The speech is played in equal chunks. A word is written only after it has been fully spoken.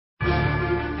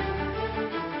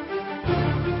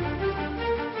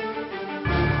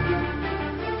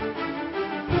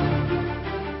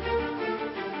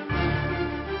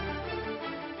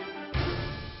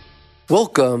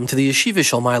Welcome to the Yeshiva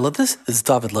Shalmaila. This is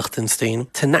David Lichtenstein.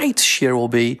 Tonight's shir will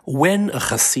be when a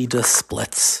Hasidah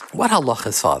splits. What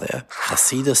halachas are there?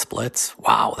 Hasidah splits?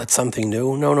 Wow, that's something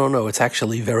new? No. It's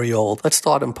actually very old. Let's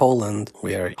start in Poland,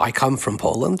 where I come from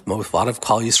Poland. A lot of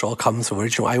Klal Yisrael comes from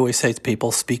original. I always say to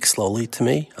people, speak slowly to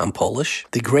me. I'm Polish.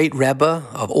 The great Rebbe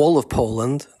of all of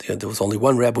Poland, there was only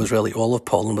one Rebbe who was really all of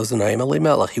Poland, was the Naim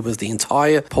Elimelech. He was the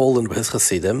entire Poland with his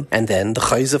Hasidim. And then the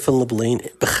Chayza from Lublin,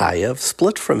 Bechayev,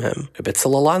 split from him.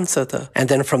 And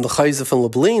then from the Chayza from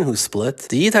Lublin who split,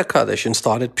 the Yid HaKadosh, and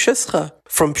started Pshischa.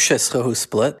 From Pshischa who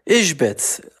split,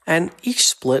 Ishbitz. And each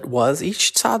split was,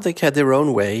 each tzaddik had their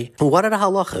own way. And what are the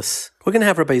halachas? We're going to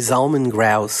have Rabbi Zalman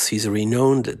Graus. He's a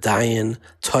renowned Dayan,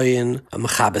 Toyin, a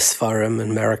Machabes Farim in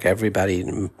America.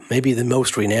 Everybody, maybe the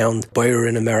most renowned boyer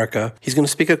in America. He's going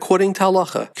to speak according to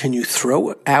halacha. Can you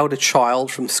throw out a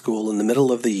child from school in the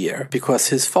middle of the year because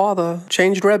his father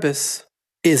changed rebbes?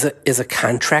 Is a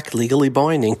contract legally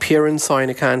binding? Parents sign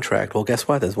a contract. Well, guess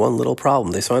what? There's one little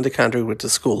problem. They signed a contract with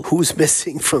the school. Who's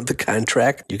missing from the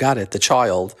contract? You got it, the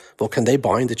child. Well, can they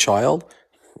bind the child?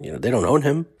 They don't own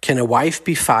him. Can a wife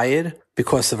be fired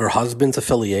because of her husband's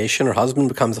affiliation? Her husband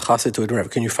becomes a chassid to a rebbe.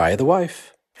 Can you fire the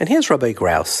wife? And here's Rabbi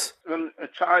Graus. When a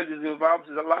child is involved,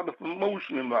 there's a lot of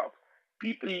emotion involved.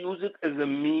 People use it as a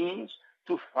means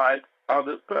to fight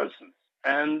other persons.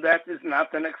 And that is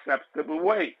not an acceptable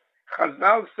way.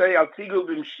 Chazal say, Al Tigul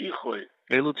b'mshichoi.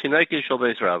 Elu tineki shel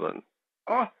beis Rabban.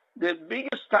 Oh, the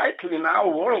biggest title in our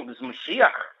world is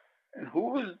Mashiach. And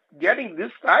who is getting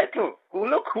this title?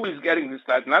 Look who is getting this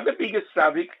title. Not the biggest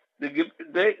tzaddik, the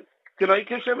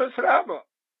tineki shel beis Rabban.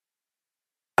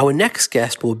 Our next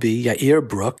guest will be Yair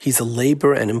Brook. He's a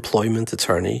labor and employment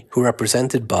attorney who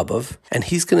represented Bobov, and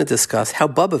he's going to discuss how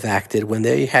Bobov acted when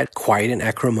they had quite an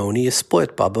acrimonious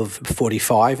split, Bobov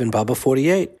 45 and Bobov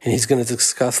 48. And he's going to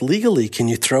discuss legally, can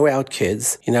you throw out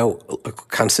kids?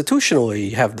 Constitutionally,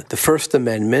 you have the First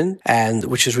Amendment, and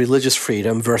which is religious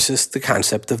freedom versus the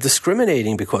concept of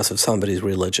discriminating because of somebody's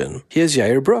religion. Here's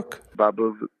Yair Brook.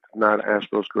 Bobov did not ask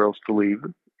those girls to leave,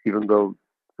 even though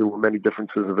there were many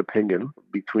differences of opinion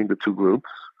between the two groups.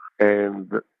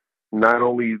 And not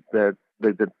only that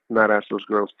they did not ask those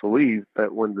girls to leave,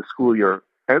 but when the school year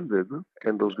ended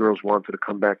and those girls wanted to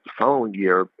come back the following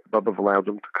year, Bobov allowed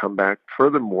them to come back.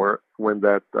 Furthermore, when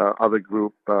that other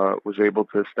group was able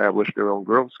to establish their own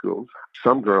girls' schools,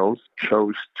 some girls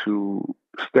chose to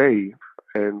stay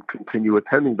and continue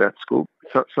attending that school.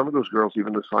 Some of those girls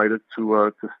even decided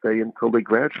to stay until they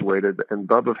graduated, and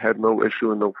Bobov had no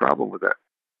issue and no problem with that.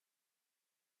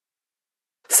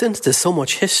 Since there's so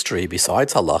much history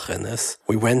besides halacha in this,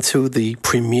 we went to the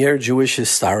premier Jewish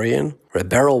historian, Reb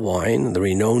Berel Wein, the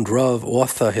renowned Rav,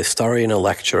 author, historian, and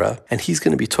lecturer, and he's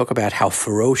going to be talking about how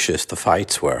ferocious the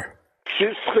fights were.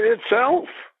 Pshischa itself,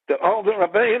 all the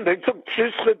Rebbeim, they took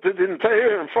Pshischa to the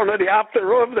entire in front of the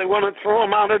Afterov. They want to throw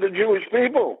him out of the Jewish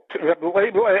people. Reb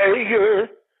Leibler Eger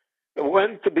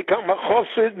went to become a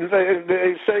chassid, and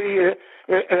they say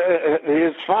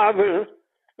his father,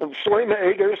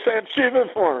 Shlomo Eger, said shiva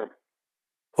for him.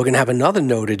 We're going to have another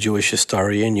noted Jewish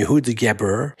historian, Yehuda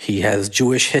Geberer. He has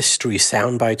Jewish History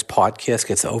Soundbites podcast,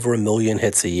 gets over 1 million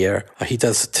hits a year. He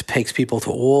takes people to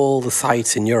all the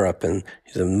sites in Europe, and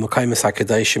he's a Mekaymes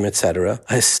HaKadoshim, etc.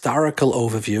 A historical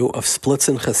overview of splits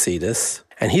in Hasidus.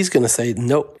 And he's going to say,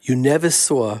 no, you never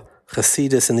saw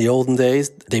Hasidus in the olden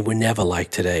days. They were never like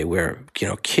today, where,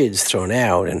 kids thrown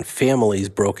out and families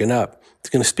broken up. He's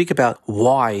going to speak about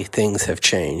why things have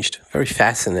changed. Very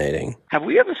fascinating. Have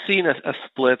we ever seen a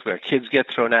split where kids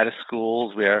get thrown out of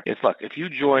schools where it's like, if you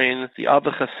join the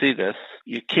other Hasidus,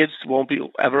 your kids won't be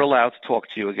ever allowed to talk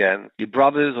to you again. Your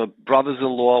brothers or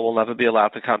brothers-in-law will never be allowed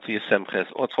to come to your simchas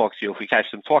or talk to you. If we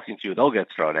catch them talking to you, they'll get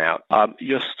thrown out.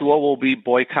 Your store will be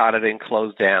boycotted and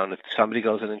closed down if somebody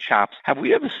goes in and chops. Have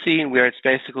we ever seen where it's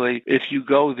basically, if you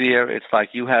go there, it's like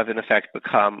you have in effect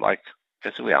become like,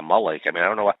 basically a Malek. I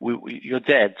don't know. You're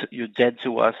dead. You're dead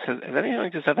to us. Has anything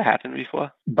like this ever happened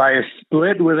before? By a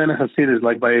split within a Hasidus,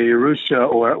 like by a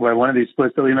Yerusha or one of these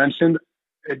splits that we mentioned,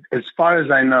 as far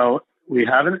as I know, we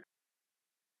haven't.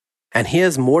 And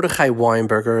here's Mordechai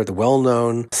Weinberger, the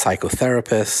well-known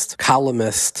psychotherapist,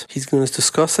 columnist. He's going to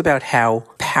discuss about how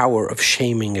power of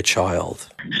shaming a child.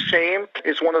 Shame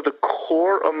is one of the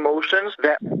core emotions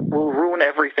that will ruin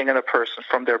everything in a person,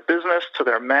 from their business to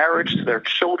their marriage to their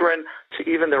children to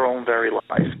even their own very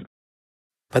life.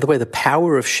 By the way, the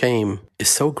power of shame is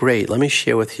so great. Let me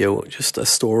share with you just a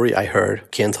story I heard.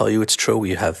 Can't tell you it's true.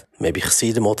 You have maybe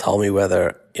Chassidim will tell me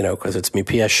whether, because it's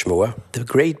Mipiyah Shmua. The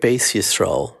great Beis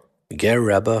Yisrael, Ger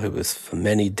Rebbe, who was for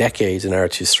many decades in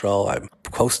Eretz Yisrael,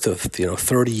 close to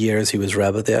 30 years he was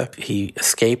Rebbe there. He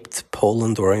escaped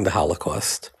Poland during the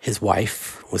Holocaust. His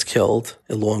wife was killed,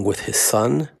 along with his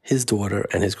son, his daughter,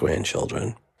 and his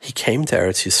grandchildren. He came to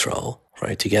Eretz Yisrael,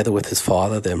 right, together with his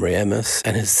father, the Emremis,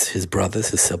 and his brothers,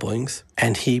 his siblings,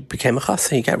 and he became a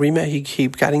chassid. He got remarried. He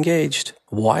got engaged.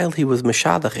 While he was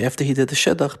meshadach, after he did the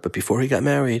shidduch, but before he got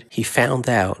married, he found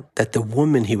out that the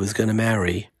woman he was going to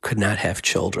marry could not have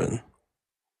children.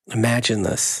 Imagine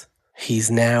this.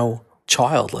 He's now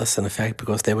childless, in effect,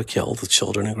 because they were killed, his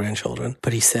children and grandchildren.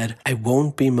 But he said, I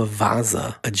won't be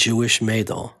mavaza, a Jewish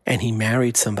maidel. And he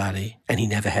married somebody, and he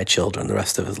never had children the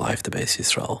rest of his life, the Beis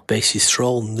Yisrael. Beis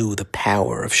Yisrael knew the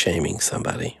power of shaming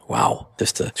somebody. Wow.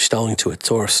 Just telling to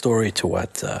a story to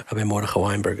what Rabbi Mordechai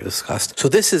Weinberg discussed. So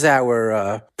this is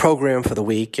our program for the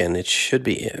week, and it should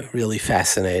be really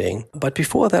fascinating. But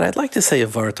before that, I'd like to say a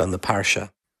word on the Parsha.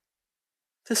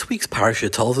 This week's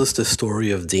Parsha tells us the story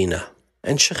of Dinah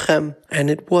and Shechem,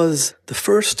 and it was the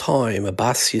first time a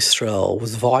Bas Yisrael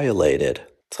was violated,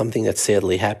 something that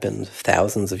sadly happened for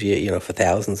thousands of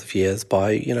years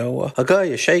by, a guy,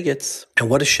 a Shegetz. And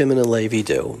what does Shimon and Levi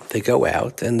do? They go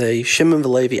out and Shimon and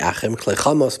Levi Achim,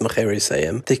 Klechamos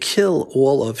Mecherisayim, they kill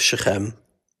all of Shechem.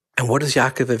 And what does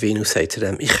Yaakov Avinu say to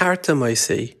them? Icharta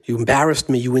Maisi, you embarrassed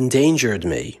me, you endangered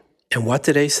me. And what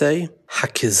did they say?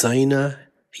 Hakizayna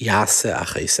Yase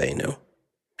Achiseinu.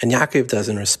 And Yaakov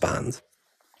doesn't respond.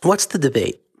 What's the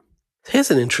debate? Here's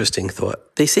an interesting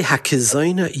thought. They say,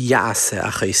 Hakizayna Yase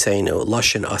Achiseinu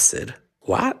Lashon Asid.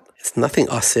 What? It's nothing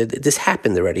Asid. This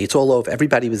happened already. It's all over.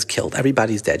 Everybody was killed.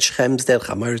 Everybody's dead. Shechem's dead.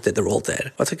 Chamar's dead. They're all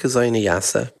dead. What's Hakizayna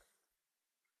Yase?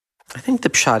 I think the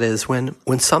pshat is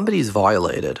when somebody's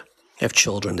violated, you have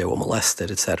children, they were molested,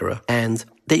 etc., and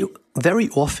they very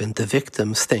often, the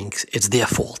victims think it's their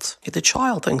fault. The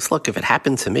child thinks, look, if it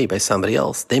happened to me by somebody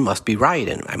else, they must be right,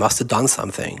 and I must have done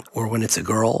something. Or when it's a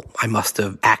girl, I must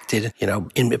have acted,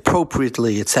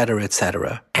 inappropriately, etc.,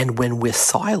 etc. And when we're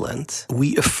silent,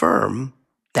 we affirm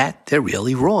that they're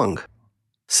really wrong.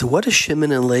 So what does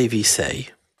Shimon and Levi say?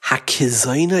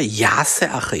 Hakizayna yase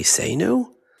achiseinu?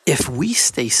 If we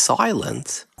stay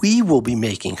silent, we will be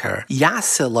making her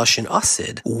Yaseh Lashon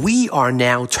Asid. We are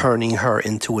now turning her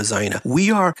into a Zayna. We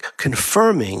are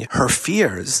confirming her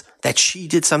fears that she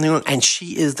did something wrong, and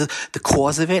she is the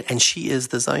cause of it, and she is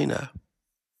the Zayna.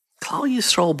 Klal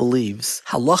Yisrael believes,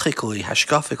 halachically,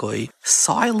 hashkafically,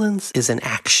 silence is an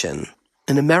action.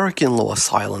 In American law,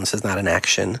 silence is not an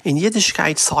action. In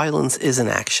Yiddishkeit, silence is an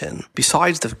action.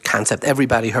 Besides the concept,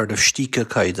 everybody heard of shtika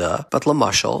kaida, but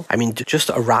lamashal, just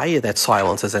a raya that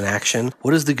silence is an action.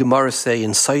 What does the Gemara say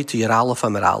in Saitu Yer Aleph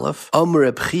Amar Aleph? Amar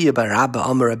Reb Chiya bar Abba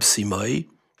Amar Reb Simai,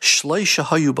 Shleisha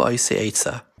hayu ba'asei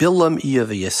eitza, Bilam iya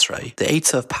v'Yisrei, the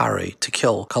eitza of Pari, to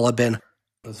kill Kalaben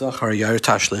Zachar Yair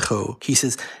Tashlichu. He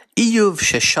says, Iyuv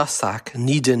sheshasak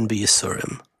nidin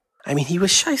b'Yisurim. He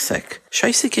was Shaisek.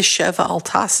 Shaisek is Sheva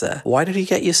Altasa. Why did he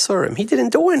get Yisurim? He didn't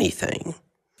do anything.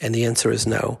 And the answer is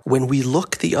no. When we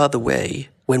look the other way,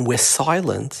 when we're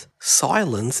silent,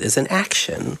 silence is an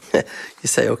action. You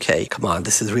say, okay, come on,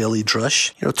 this is really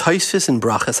drush. Tosfos in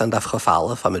Brachas and Daf Chaf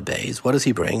Aleph Amud Beis, what does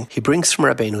he bring? He brings from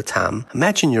Rabbeinu Tam.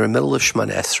 Imagine you're in the middle of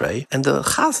Shemona Esrei, and the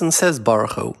Chazan says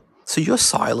Baruch Hu. So you're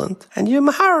silent, and you're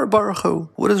Mahar Baruch Hu.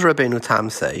 What does Rabbeinu Tam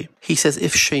say? He says,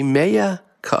 if Shemeya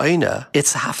Ka'ina,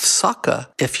 it's hafsaka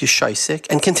if you're shaisik,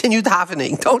 and continue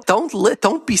davening.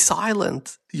 Don't be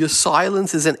silent. Your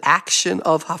silence is an action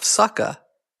of hafsaka.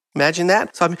 Imagine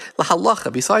that. So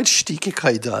lahalacha, besides shtika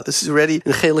kaida, this is already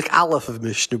in chelik aleph of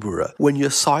Mishnah Berurah. When you're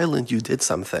silent, you did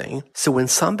something. So when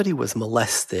somebody was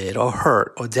molested or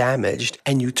hurt or damaged,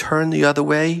 and you turn the other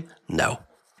way, no.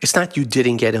 It's not you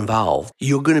didn't get involved.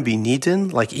 You're going to be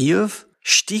nidin like Iyuv.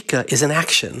 Shtika is an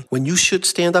action. When you should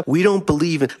stand up, we don't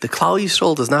believe in, the Klal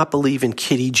Yisrael does not believe in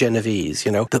Kitty Genovese,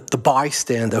 the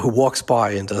bystander who walks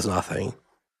by and does nothing.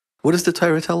 What does the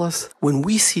Torah tell us? When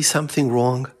we see something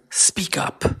wrong, speak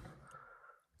up.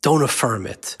 Don't affirm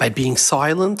it. By being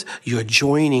silent, you're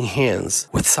joining hands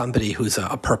with somebody who's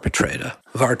a perpetrator.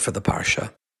 Vart for the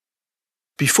Parsha.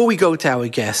 Before we go to our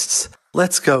guests,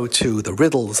 let's go to the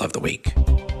riddles of the week.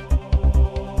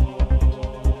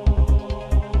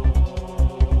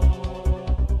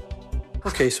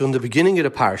 Okay, so in the beginning of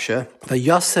the parsha,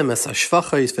 Vayasem es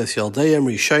hashvachos v'yaldeiim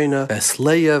rishona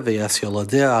v'esleya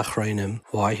v'yasyoladei achreinim.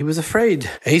 Why? He was afraid.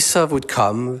 Esav would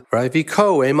come, right?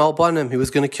 V'ko emal banim. He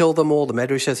was going to kill them all. The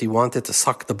Medrash says he wanted to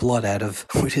suck the blood out of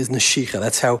with his neshicha.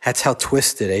 That's how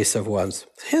twisted Esav was.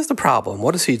 Here's the problem.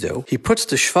 What does he do? He puts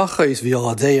the shvachos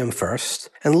v'yaladeim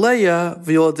first, and Leah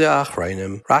v'yaladei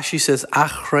achreinim. Rashi says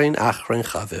achrein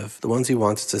chaviv, the ones he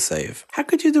wanted to save. How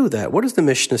could you do that? What does the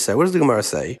Mishnah say? What does the Gemara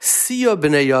say? Siya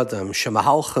b'nei yadam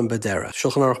shemahalchem b'derech.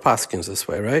 Shulchan Aruch paskins this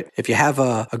way, right? If you have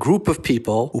a group of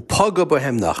people who paga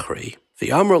bohem nachri,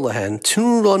 v'yamar lehen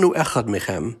tunu lanu echad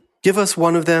michem, give us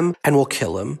one of them and we'll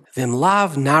kill him. Vim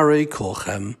lav narei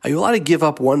kolchem. Are you allowed to give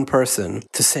up one person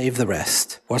to save the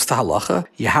rest? What's the halacha?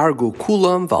 Yehargu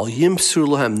kulam val yimsur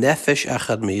lahem nefesh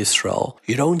echad mi Yisrael.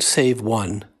 You don't save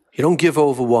one. You don't give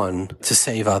over one to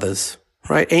save others.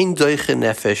 Right? Ein doiche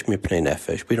nefesh mipnei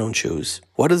nefesh. We don't choose.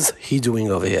 What is he doing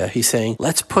over here? He's saying,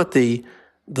 let's put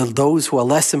those who are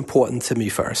less important to me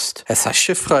first. Es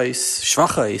hashifchais,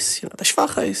 shvachais, the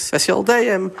shvachais, es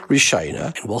yaldeim,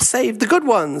 rishayna, and we'll save the good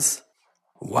ones.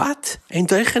 What? Ein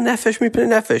doiche nefesh mipnei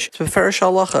nefesh. It's beferish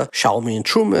halacha. Shalmi and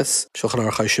trumas, shulchan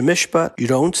aruch mishpat.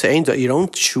 You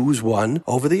don't choose one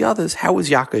over the others. How is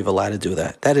Yaakov allowed to do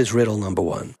that? That is riddle number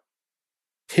one.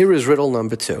 Here is riddle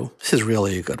number two. This is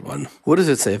really a good one. What does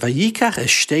it say? Vayikach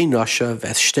eshtei nosha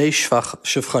v'eshtei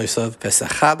shvachaisav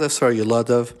v'sachadasar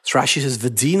yoladav. Rashi says,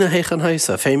 V'dina heichan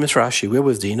haisa. Famous Rashi. Where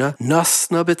was Dina?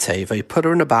 Nasna b'teva. He put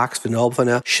her in a box.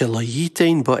 V'nolvana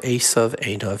shelayitein ba Esav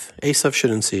einav. Esav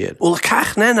shouldn't see it.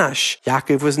 Ulakach nenash.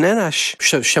 Yaakov was nenash.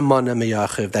 Shemana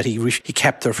meyachiv. That he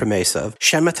kept her from Esav.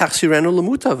 Shematach sirenu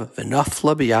lemutav.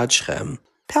 V'nafla b'yad Shem.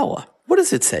 Pella. What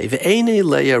does it say? Ve'ene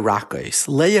Leah rakos.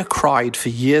 Leah cried for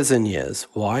years and years.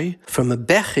 Why? From a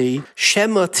bechi,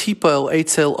 Shema tipel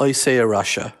etzel oisei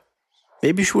Russia.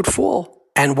 Maybe she would fall.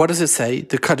 And what does it say?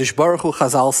 The Kadosh Baruch Hu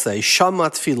Chazal say, Shama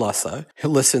tfilasa.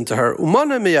 He'll listen to her.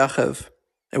 Umana meyachev.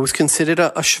 It was considered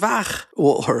a shvach.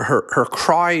 Well, her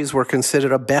cries were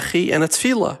considered a bechi and a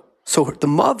tefillah. So the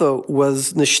mother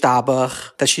was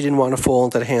nishtabach, that she didn't want to fall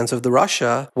into the hands of the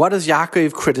Russia. What is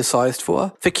Yaakov criticized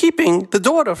for? For keeping the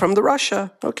daughter from the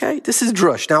Russia. Okay, this is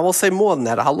drush. Now we'll say more than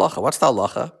that. A halacha. What's the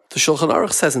halacha? The Shulchan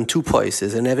Aruch says in two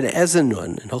places, in Even Ezer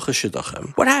Nun, in Hilchos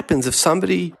Shidduchim. What happens if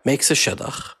somebody makes a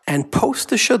shidduch, and post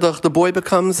the shidduch, the boy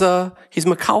becomes he's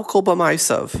mekalkol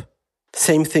b'maisav.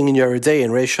 Same thing in Yoreh De'ah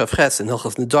in Reish Shav Ches in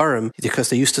Hilchos Nedarim, because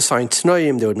they used to sign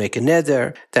Tnoim, they would make a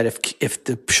neder that if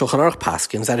the Shulchan Aruch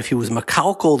paskins that if he was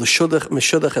makalkol the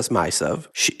meshudach as ma'asav,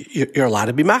 you're allowed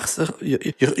to be machzach.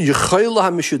 You're choyla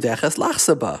ha-meshudeches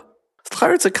lachsaba.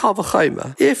 It's a kal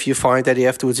v'chayma. If you find that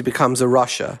afterwards he becomes a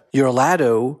Russia, you're allowed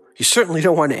to. You certainly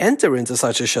don't want to enter into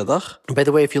such a shidduch. By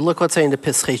the way, if you look, let's say, in the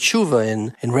Pischei Tshuva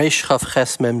in Reish Chav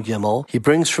Ches Mem Gimel, he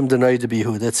brings from the Noda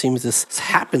B'Yehuda. It seems this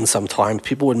happens sometimes.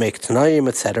 People would make Tanaim,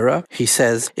 etc. He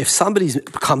says, if somebody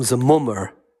becomes a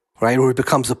mummer, right, or it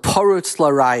becomes a porutz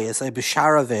larayis, a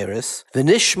b'shara veris, the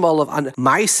nishmal of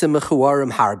ma'asim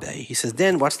mechuarim harbe. He says,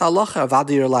 then what's the halacha?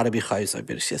 Avadi you're allowed to be chayzer.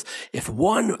 But he says, if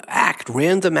one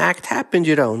random act happened,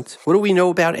 you don't. What do we know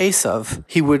about Esav?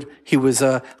 He was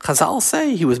Chazal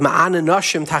say, he was ma'an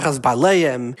nashim tachas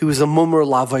baleim. He was a mummer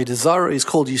lavayda zara. He's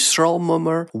called Yisrael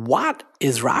mummer. What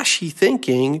is Rashi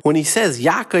thinking when he says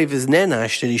Yaakov is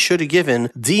nenash, that he should have given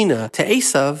Dinah to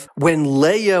Esav when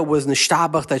Leah was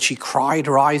nishtabach, that she cried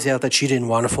her eyes out that she didn't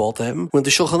want to fall to him? When the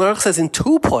Shulchan Aruch says in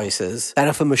two places that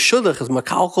if a meshudach is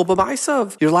makalkol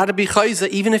b'maisav, you're allowed to be chayza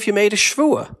even if you made a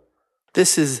shvuah.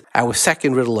 This is our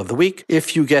second riddle of the week.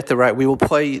 If you get the right, we will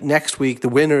play next week the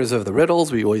winners of the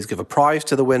riddles. We always give a prize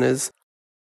to the winners.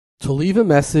 To leave a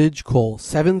message, call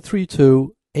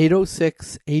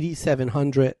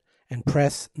 732-806-8700 and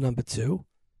press number 2,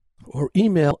 or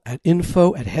email at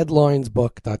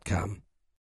info@headlinesbook.com.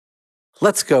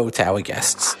 Let's go to our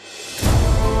guests.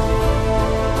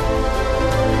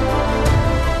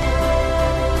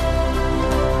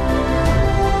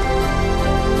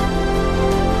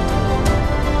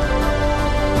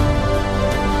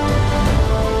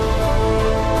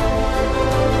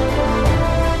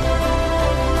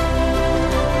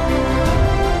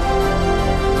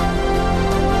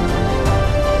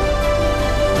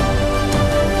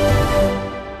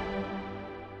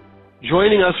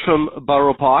 Joining us from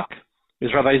Borough Park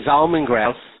is Rabbi Zalman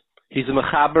Graus. He's a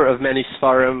mechaber of many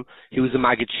Sfarim. He was a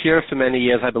Maggid Shir for many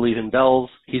years, I believe, in Belz.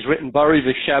 He's written Bari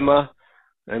V'Shema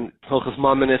and Hilchos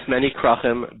Mamanis, many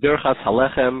Krachim, Birchas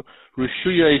Halechem,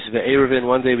 Rushuyos Ve'erevin.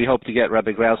 One day we hope to get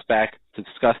Rabbi Graus back to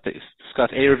discuss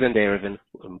Erevin,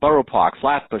 Borough Park,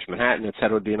 Flatbush, Manhattan,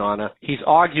 etc. would be an honor. He's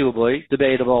arguably,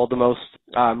 debatable, the most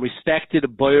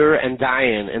respected boyer and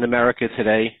dayan in America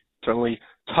today. Certainly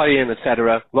Tayin,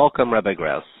 etc. Welcome, Rabbi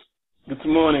Graus. Good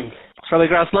morning. So,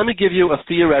 Rabbi Graus, let me give you a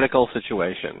theoretical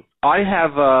situation. I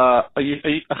have a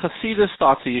Hasidus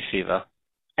starts a yeshiva,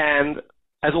 and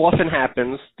as often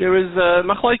happens, there is a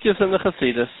machlokes in the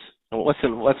Hasidus.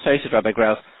 Listen, let's face it, Rabbi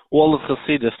Graus, all of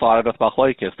Hasidus started with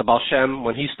machlokes. The Baal Shem,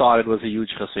 when he started, was a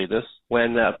huge Hasidus.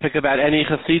 when pick about any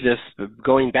Hasidus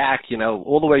going back,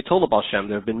 all the way to the Baal Shem,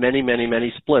 there have been many, many,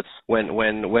 many splits. When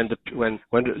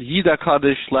Yida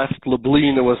Kaddish left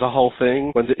Lublin, it was a whole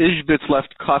thing. When the Ishbitz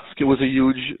left Kotsk, it was a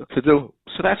huge to-do.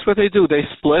 So that's what they do. They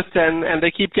split, and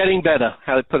they keep getting better,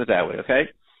 how they put it that way, okay?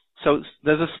 So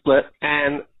there's a split,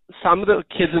 and some of the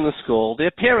kids in the school,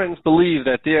 their parents believe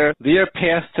that their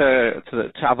path to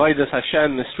Avodas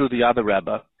Hashem is through the other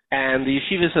Rebbe. And the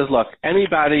yeshiva says, look,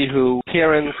 anybody who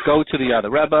parents go to the other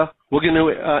Rebbe, we're going to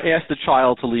ask the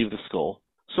child to leave the school.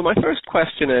 So my first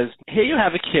question is, here you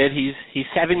have a kid, he's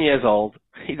 7 years old.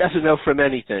 He doesn't know from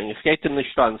anything.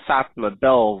 Satma,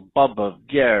 Bel, Bubba,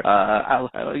 Ger,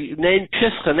 name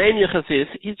Pischa, name Yechazis.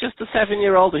 He's just a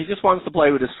 7-year-old. He just wants to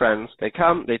play with his friends. They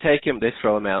come, they take him, they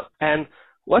throw him out. And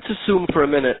let's assume for a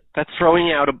minute that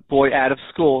throwing out a boy out of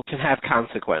school can have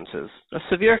consequences,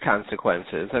 severe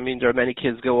consequences. I mean, there are many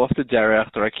kids go off the derech.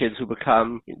 There are kids who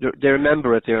they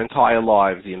remember it their entire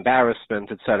lives, the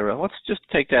embarrassment, etc. Let's just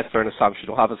take that for an assumption.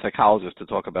 We'll have a psychologist to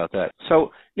talk about that.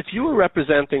 So if you were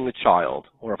representing the child,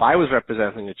 or if I was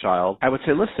representing the child, I would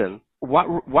say, listen,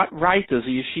 what right does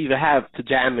a yeshiva have to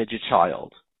damage a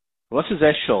child? What's his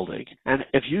schuldig? And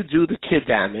if you do the kid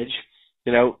damage,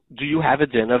 do you have a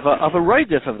din of a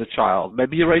roidif of the child?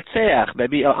 Maybe a roitzeach,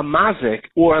 maybe a mazik.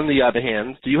 Or on the other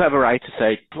hand, do you have a right to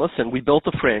say, listen, we built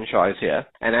a franchise here,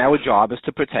 and our job is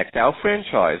to protect our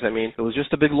franchise? I mean, it was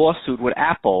just a big lawsuit with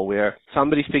Apple where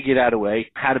somebody figured out a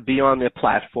way how to be on their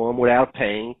platform without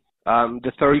paying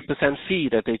the 30% fee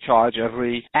that they charge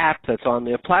every app that's on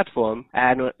their platform,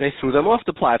 and they threw them off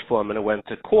the platform, and it went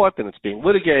to court, and it's being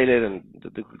litigated, and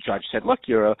the judge said, look,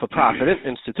 you're a for-profit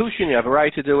institution, you have a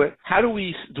right to do it. How do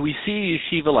we see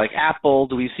yeshiva like Apple?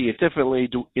 Do we see it differently?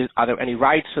 Are there any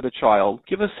rights for the child?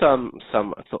 Give us some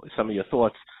of your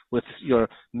thoughts with your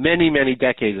many, many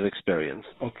decades of experience.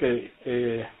 Okay,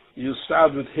 you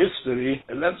start with history,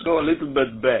 and let's go a little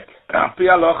bit back.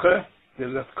 Pia Loche,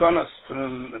 there's a konas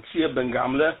from Shia Ben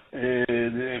Gamle.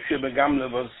 The Shia Ben Gamle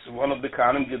was one of the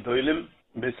Kanim Gedolim,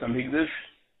 Beis HaMikdash,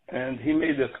 and he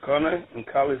made that kona, and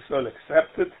Klal Yisrael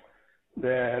accepted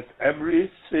that every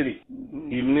city,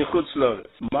 even Chutz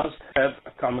La'aretz, must have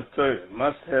a Talmud Torah,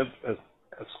 must have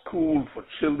a school for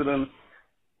children,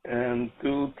 and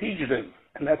to teach them.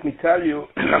 And let me tell you,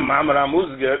 Mamra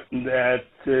Musger, that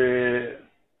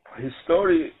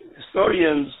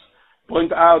historians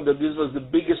point out that this was the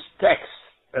biggest tax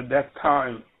at that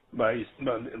time by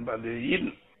the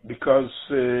Yidden, because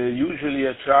usually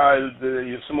a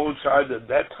small child at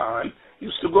that time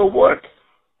used to go work,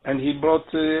 and he brought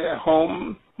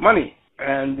home money.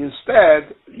 And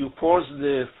instead, you force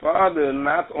the father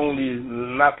not only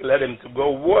not let him to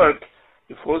go work,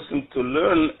 you force him to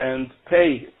learn and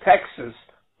pay taxes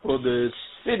for the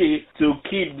city to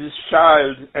keep this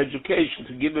child education,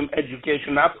 to give him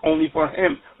education not only for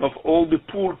him, but for all the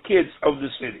poor kids of the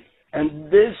city. And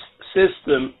this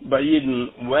system by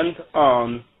Yidden went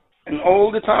on, and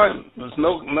all the time. There was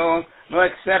no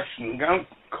exception.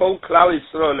 Kol Klal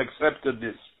Yisrael accepted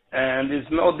this. And it's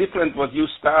no different what you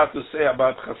start to say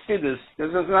about Hasidus.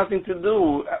 This has nothing to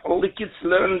do. All the kids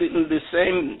learned in the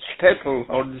same shtetl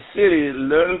or the city.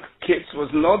 Kids was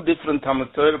no different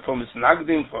Talmud Torah from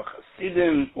Misnagdim, for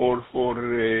Hasidim, or for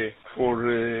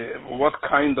what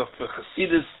kind of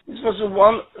Hasidus. This was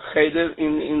one cheder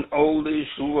in all the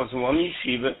yeshiva, was one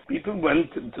yeshiva. People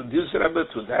went to this Rebbe,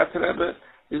 to that Rebbe.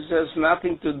 This has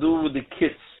nothing to do with the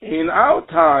kids. In our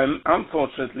time,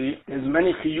 unfortunately, there's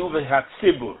many chiyuv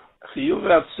hatzibur. Chiyuv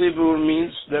hatzibur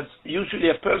means that usually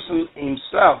a person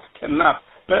himself cannot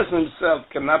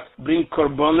bring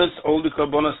korbanos, all the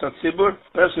korbanos hatzibur.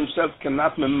 Person himself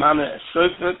cannot memane a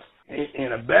shofet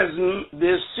in a bezin.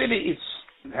 The city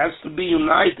has to be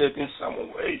united in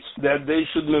some ways that they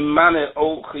should memane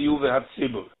all chiyuv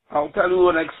hatzibur. I'll tell you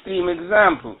an extreme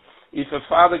example. If a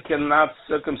father cannot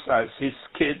circumcise his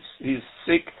kids, he's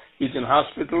sick, he's in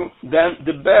hospital, then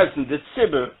the bezin, the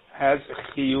tzibur, has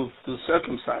a chiyuv to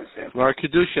circumcise him. Or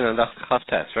Kiddushin and that's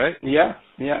Chavtes, right? Yeah,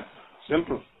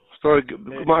 simple. Story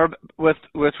with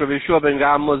Rabbi Yeshua Ben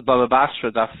Gamle's Baba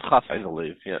Basra, that's Chav, I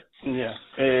believe, yeah.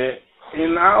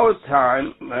 In our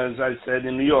time, as I said,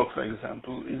 in New York, for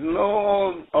example, is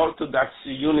no Orthodox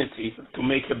unity to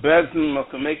make a bezin or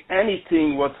to make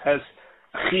anything what has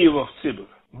chiyuv of tzibur.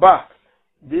 But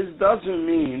this doesn't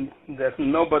mean that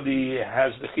nobody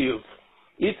has the chiyuv.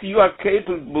 If you are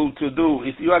capable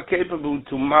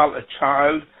to mal a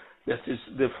child that is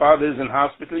the father is in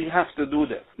hospital, you have to do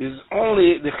that. It's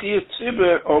only the chiyuv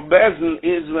tzibur or bezin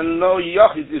is when no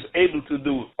yachid is able to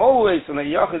do it. Always when a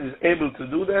yachid is able to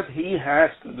do that, he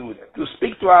has to do that. To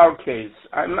speak to our case,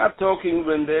 I'm not talking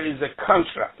when there is a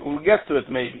contract. We'll get to it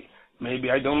maybe. Maybe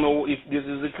I don't know if this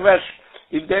is a question.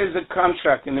 If there is a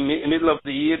contract in the middle of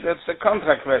the year, that's a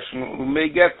contract question. We may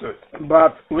get to it.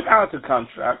 But without a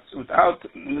contract,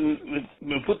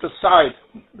 we put aside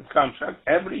the contract,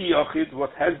 every yochid,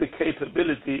 what has the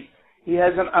capability, he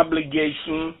has an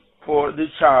obligation for the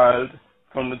child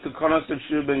from the Tukonos of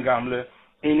Shir Ben Gamle,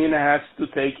 and he has to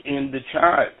take in the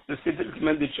child. Specifically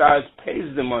when the child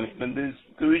pays the money, when the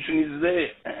tuition is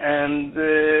there. And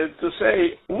to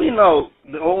say, we know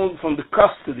from the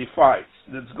custody fights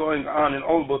that's going on in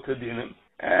all Botadinim.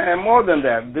 And more than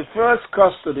that, the first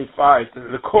custody fight,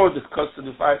 recorded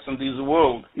custody fights in this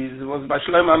world, was by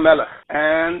Shlomo Melech.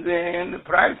 And in the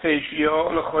prime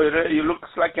facio, you look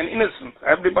like an innocent.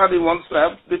 Everybody wants to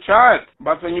have the child.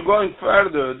 But when you're going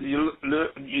further,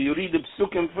 you read the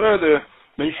psukim further,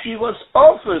 when she was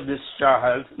offered this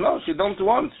child, no, she don't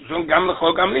want.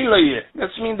 That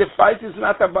means the fight is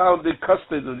not about the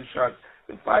custody of the child.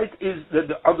 The fight is that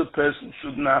the other person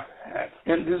should not have.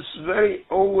 And there's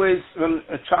always, when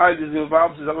a child is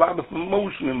involved, there's a lot of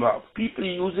emotion involved. People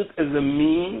use it as a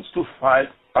means to fight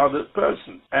other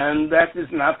persons. And that is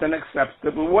not an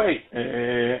acceptable way.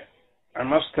 I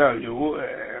must tell you,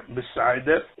 beside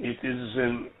that, it is,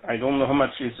 I don't know how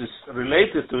much it is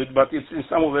related to it, but it's in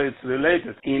some way it's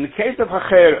related. In the case of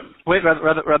Hacherem. Wait,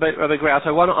 Rabbi Graus,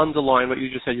 I want to underline what you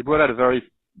just said. You brought out a very,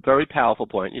 very powerful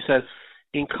point. You said,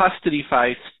 in custody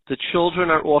fights, the children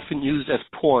are often used as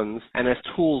pawns and as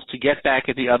tools to get back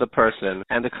at the other person,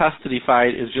 and the custody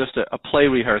fight is just a play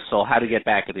rehearsal how to get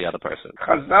back at the other person.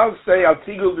 Chazal say, Al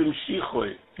Tigul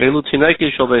B'Mshichui. Elu Tineki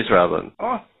Shel Beis Rabban.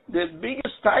 Oh, the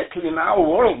biggest title in our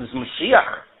world is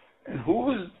Mashiach. And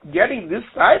who is getting this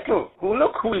title?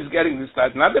 Look who is getting this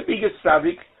title. Not the biggest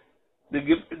tzaddik, the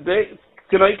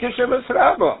Tineki Shel Beis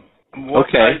Rabban.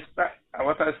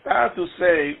 What I start to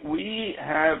say,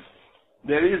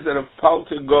 there is a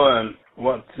Palter Goen,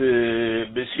 what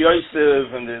Beis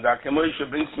Yosef and the Dakemoisha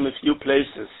brings him a few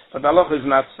places. But Allah is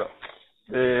not so.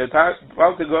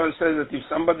 Palter Goen says that if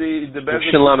somebody, the best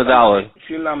Shin Lamed Aleph.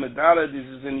 Shin Lamed Aleph, this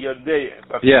is in Yodea,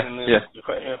 but in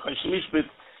Chashmishpit,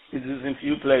 this is in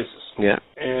few places. Yeah.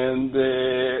 And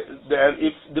that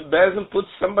if the Bezin puts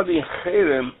somebody in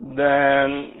Cherem, then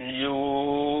you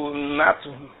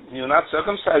not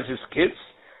circumcise his kids.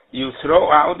 You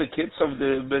throw out the kids of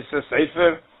the Beis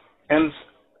Sefer and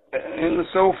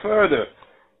so further.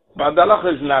 But the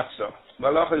halacha is not so. The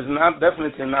halacha is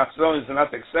definitely not so. It's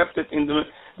not accepted. In the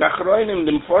Achronim,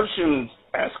 the Meforshim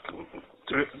ask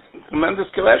tremendous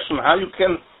question how you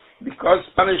can, because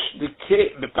punish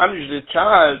the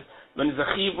child when it's a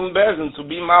chiv bezin to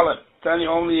be malad. Tell you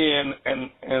only a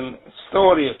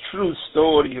story, a true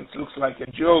story. It looks like a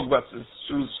joke, but it's a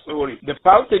true story. The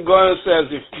Palter Goen says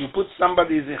if you put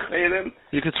somebody's in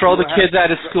you could throw the kids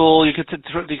out of school. You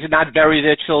could not bury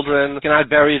their children. You cannot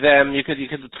bury them. You could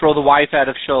throw the wife out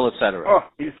of shul, etc. Oh,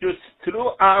 you just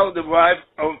threw out the wife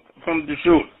from the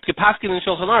shul. Paskin in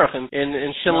Shulchan Aruch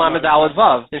in Shin Lamed Aleph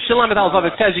Vav. In Shin Lamed Aleph Vav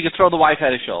it says you could throw the wife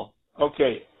out of shul.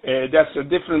 Okay. That's a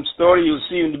different story. You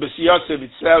see in the Beis Yosef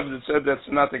itself that said that's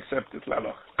not accepted.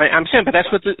 I'm saying, but that's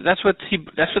what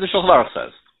the Shulchan Aruch says.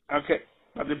 Okay,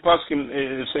 but the poskim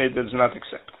say that's not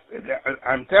accepted.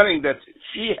 I'm telling that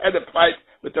she had a fight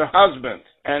with her husband,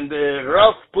 and the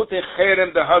Rav put in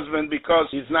cherem the husband because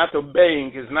he's not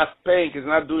obeying, he's not paying, he's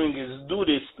not doing his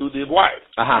duties to the wife,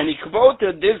 and he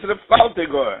quoted this Rav Palter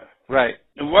Goen. Right.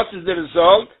 And what is the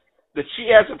result? That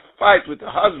she has a fight with her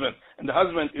husband, and the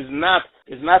husband is not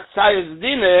Tzayis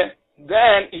Dinah,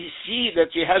 then she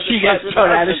has a fight with her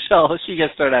husband. She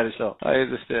gets thrown out of shul. I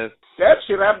understand. Then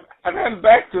she ran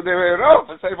back to the Rav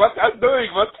and said, what am I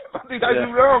doing? What did I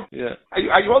do wrong? Yeah.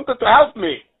 I wanted to help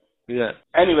me. Yeah.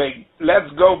 Anyway,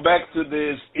 let's go back to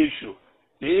this issue.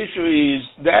 The issue is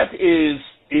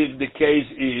if the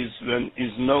case is when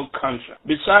is no contract.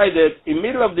 Besides that, in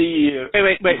middle of the year...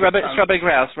 Wait, Rabbi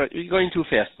Graus, right, you're going too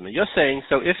fast for me. You're saying,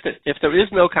 so if there is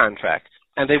no contract,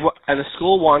 and the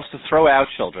school wants to throw out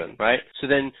children, right? So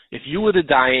then, if you were the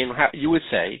dayan, you would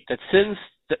say that since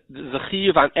the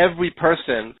chiyuv on every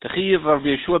person, the chiyuv of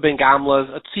Yeshua ben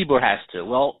Gamla, a tzibur has to.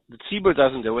 Well, the tzibur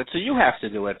doesn't do it, so you have to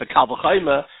do it. But kal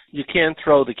v'chayma, you can't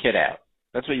throw the kid out.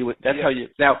 That's what you would. That's how you.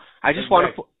 Now, I just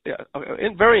want to.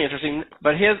 Very interesting.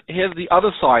 But here's the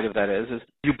other side of that is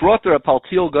you brought the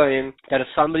Palter Goen that if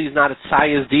somebody's not a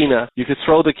Tzayis Dina, you could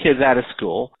throw the kids out of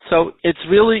school. So it's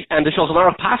really, and the Shulchan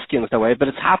Aruch paskins that way, but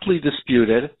it's hotly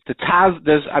disputed. The Taz,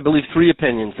 there's I believe 3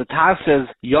 opinions. The Taz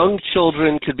says young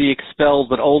children could be expelled,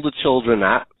 but older children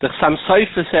not. The Sam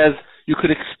Seifer says you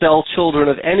could expel children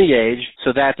of any age,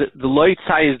 so that the Lo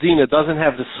Tzayis Dina doesn't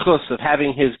have the schus of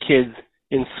having his kids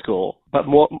in school. But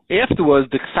more afterwards,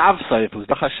 the Ksav Seif,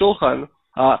 the Chashulchan,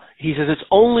 He says it's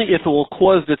only if it will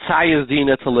cause the tzayas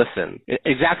dina to listen.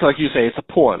 Exactly like you say, it's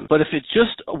a pawn. But if it's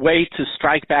just a way to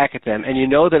strike back at them and you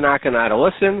know they're not going to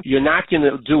listen, you're not going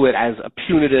to do it as a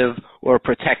punitive or a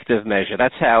protective measure.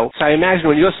 That's how. So I imagine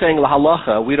when you're saying la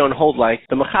halacha, we don't hold like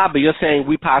the mechaber, you're saying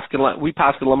we paskin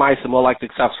lamaisa more like the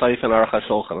Ksav Seif and Aruch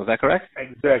HaShulchan. Is that correct?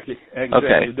 Exactly.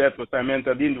 Okay. That's what I meant.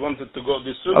 I didn't want it to go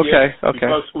this Okay.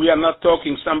 because we are not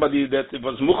talking somebody that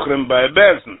was muchrem by a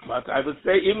bezin. But I would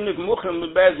say even if muchrem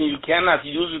by a bezin, you cannot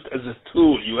use it as a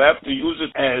tool. You have to use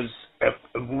it as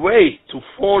a way to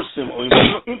force him or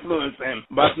influence him,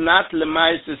 but not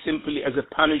lemaisa simply as a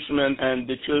punishment and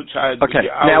the child will be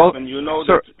out now, and you know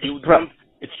that you don't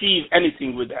achieve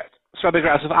anything with that. So Rabbi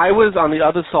Grass, if I was on the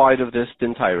other side of this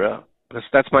din Torah,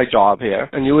 that's my job here,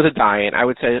 and you were the dayan, I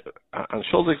would say, on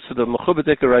shoulders to the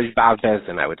mechubadik Raj Bav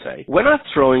Bezdin, I would say, we're not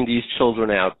throwing these children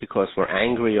out because we're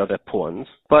angry or they're pawns,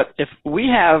 but if we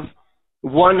have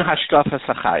one hashkafas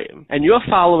hachayim, and you're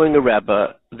following a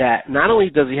Rebbe that not only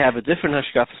does he have a different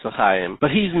hashkafas hachayim, but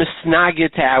he's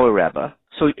misnagid to our Rebbe.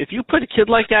 So if you put a kid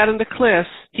like that in the class,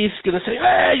 he's going to say,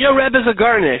 hey, your Rebbe's are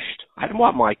garnished. I don't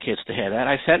want my kids to hear that.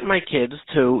 I sent my kids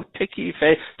to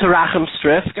Rachem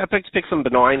Strif. I pick some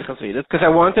benign Chassidim because I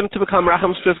want them to become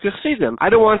Rachem Strif Chassidim. I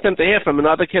don't want them to hear from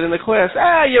another kid in the class,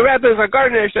 your Rebbe's are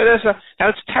garnished.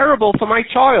 That's terrible for my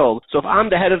child. So if I'm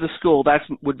the head of the school, that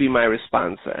would be my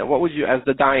response. What would you, as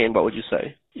the dayan, what would you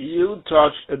say? You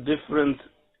touched a different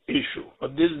issue,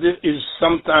 but this is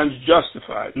sometimes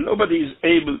justified. Nobody is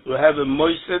able to have a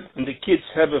moised and the kids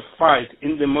have a fight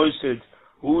in the moised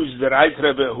who is the right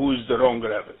Rebbe, who is the wrong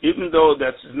Rebbe, even though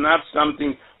that's not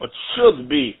something that should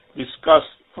be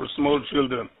discussed for small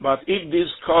children. But if this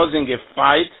is causing a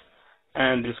fight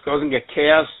and is causing a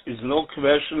chaos, is no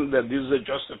question that this is a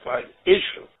justified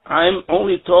issue. I'm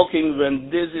only talking when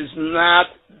this is not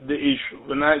the issue.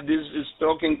 This is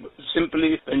talking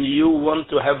simply when you want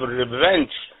to have a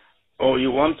revenge or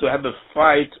you want to have a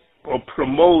fight or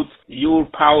promote your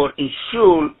power in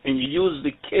shul and you use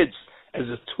the kids as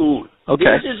a tool.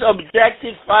 Okay. This is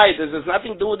objective fight. This has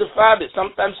nothing to do with the father.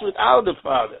 Sometimes without the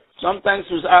father. Sometimes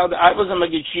without. I was a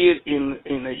magachir in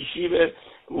a yeshiva,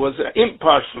 was an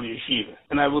impartial yeshiva.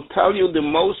 And I will tell you the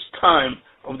most time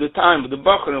the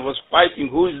Bachar was fighting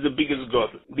who is the biggest god.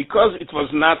 Because it was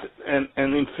not an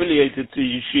affiliated to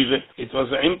yeshiva, it was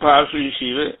an impartial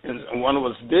yeshiva, and one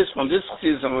was this, from this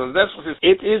season, was that.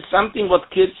 It is something what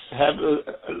kids have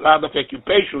a lot of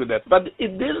occupation with that. But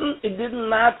it did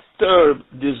not disturb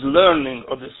this learning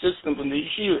of the system from the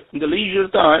yeshiva. In the leisure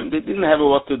time, they didn't have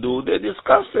what to do. They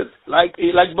discussed it. Like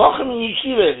Bachar in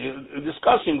yeshiva,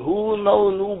 discussing who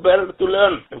knew better to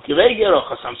learn.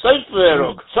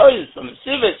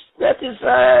 That is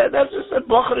a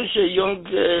Bacharish,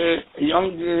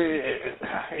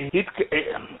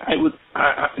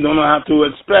 I don't know how to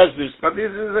express this, but this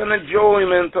is an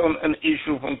enjoyment on an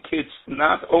issue from kids.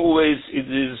 Not always it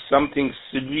is something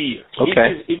severe.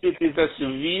 Okay. If it is a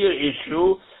severe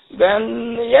issue,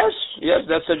 then yes,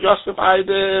 that's a justified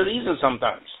reason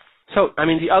sometimes. So,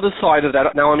 the other side of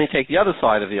that, now let me take the other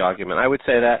side of the argument. I would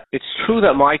say that it's true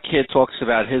that my kid talks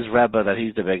about his Rebbe, that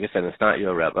he's the biggest, and it's not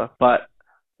your Rebbe, but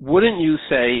wouldn't you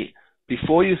say,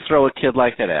 before you throw a kid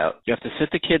like that out, you have to sit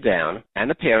the kid down and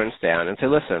the parents down and say,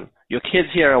 listen, your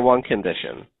kid's here on one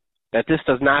condition, that this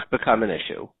does not become an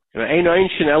issue. But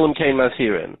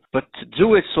to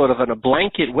do it sort of in a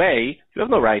blanket way, you have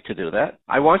no right to do that.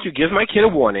 I want you to give my kid a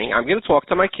warning. I'm going to talk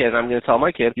to my kid. I'm going to tell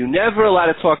my kid, you're never allowed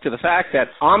to talk to the fact that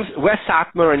we're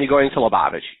Satmar and you're going to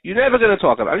Lubavitch. You're never going to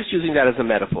talk about it. I'm just using that as a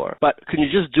metaphor. But can you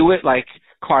just do it like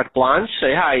carte blanche?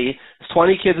 Say, hi, there's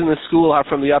 20 kids in the school are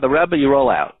from the other Rebbe, you roll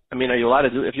out. Are you allowed to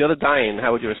do it? If you're the dayan,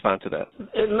 how would you respond to that?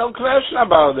 No question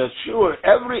about that, sure.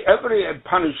 Every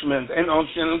punishment,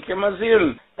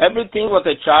 everything what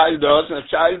a child does, and a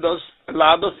child does a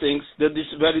lot of things that is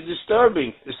very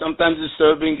disturbing. It's sometimes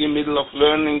disturbing in the middle of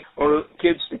learning, or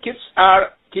kids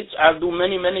are do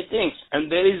many, many things. And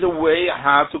there is a way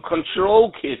how to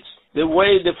control kids. The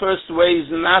first way is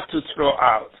not to throw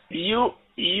out.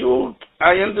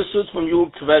 I understood from your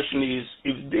question is,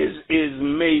 if this is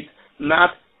made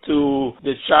not to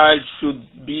the child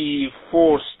should be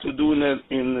forced to do it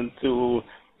to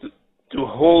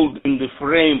hold in the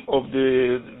frame of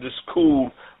the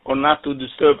school or not to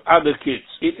disturb other kids.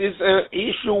 It is an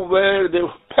issue where the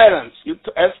parents,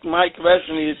 my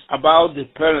question is about the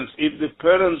parents. If the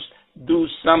parents do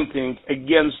something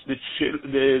against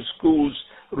the school's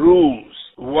rules,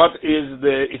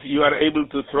 if you are able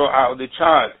to throw out the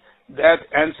child? That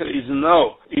answer is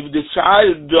no. If the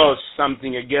child does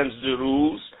something against the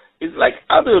rules, It's like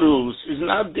other rules.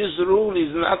 This rule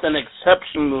is not an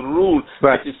exceptional rule.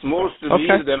 Right. It is more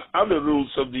severe than other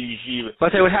rules of the yeshiva.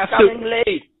 But they would have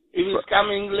It is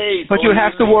coming late. But you'd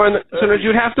have to warn.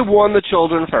 You'd have to warn the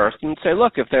children first and say,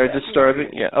 look, if they're disturbing.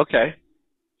 Yeah. Okay.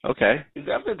 And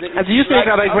do you think,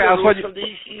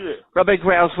 Rabbi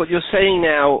Graus, what you're saying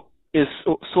now is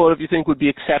sort of, you think, would be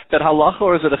accepted halacha,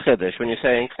 or is it a chiddush when you're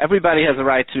saying everybody has a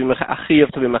right to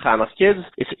be mechanech kids?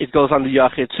 It goes on the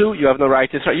yachid too. You have no right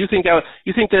to. You think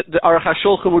that the Aruch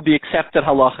HaShulchan would be accepted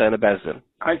halacha in a bezdin?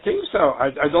 I think so.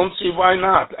 I don't see why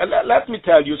not. Let me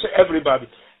tell you, everybody.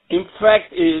 In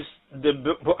fact,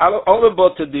 all the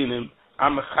botedinim are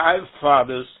mechayev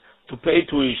fathers to pay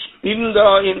tuition, even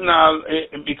though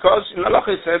because in Allah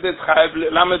it said that chayev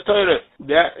lamed Torah,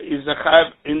 there is a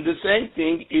chayev in the same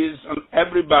thing is on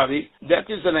everybody. That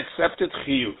is an accepted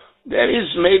chiyuv. There is,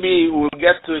 maybe we'll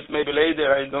get to it maybe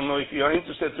later. I don't know if you are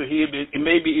interested to hear it.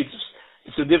 Maybe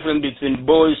it's a difference between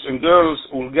boys and girls.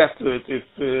 We'll get to it if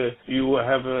you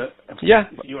have if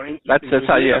you are interested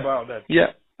to hear about that.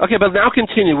 Yeah. Okay, but now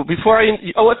continue.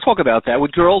 Let's talk about that.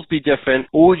 Would girls be different?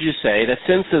 Or would you say that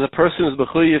since a person is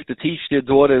mechuyev to teach their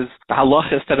daughters the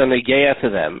halachas that are negeya to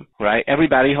them, right?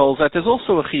 Everybody holds that. There's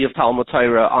also a chiyuv Talmud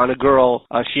Torah on a girl.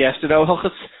 She has to know halachas,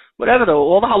 whatever,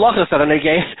 all the halachas that are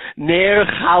negeya, ner,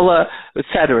 chala,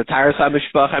 etc. Taras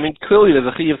hamishpach. I mean, clearly there's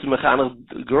a chiyuv to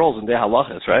mechanech girls and their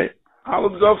halachas, right? I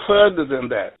would go further than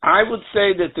that. I would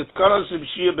say that the Tkonos of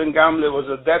Shia ben Gamle was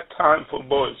at that time for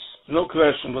boys. No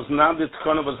question, the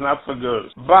Tkonos was not for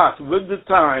girls. But with the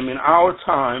time, in our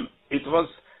time, it was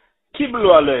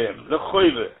Kiblu Aleim,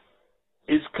 Lechoive.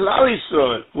 It's Klal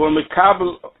Yisrael were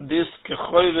mekabel this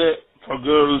kechoive for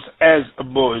girls as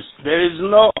boys. There is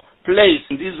no place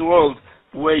in this world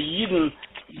where Yidden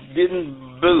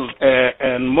didn't build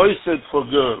and moisted for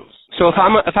girls. So if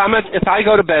I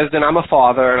go to Bezdin, I'm a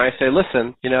father, and I say,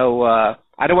 listen,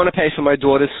 I don't want to pay for my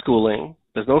daughter's schooling.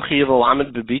 There's no chiyuv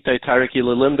lamed bebitay tariki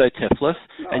lelimday tiflis,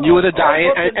 and you were the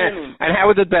diet. And how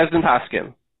would the Bezdin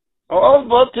paskin? All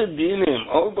botedinim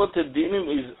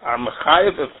is are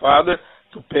mechayev a father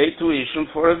to pay tuition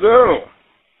for a girl.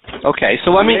 Okay,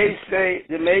 so let me.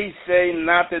 They may say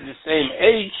not at the same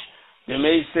age. They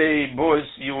may say, boys,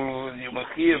 you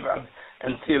mechayev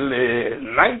until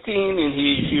 19, and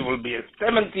she will be at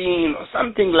 17 or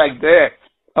something like that.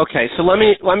 Okay, so let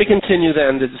me continue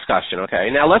then the discussion. Okay,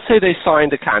 now let's say they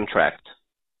signed a contract,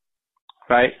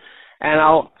 right? And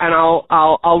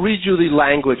I'll read you the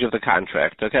language of the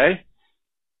contract. Okay.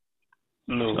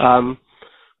 No.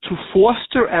 To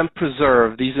foster and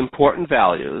preserve these important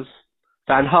values,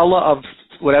 the Anhala of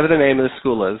whatever the name of the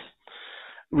school is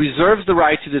reserves the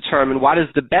right to determine what is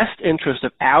the best interest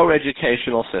of our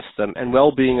educational system and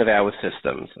well-being of our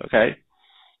systems. Okay.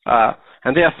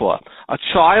 And therefore, a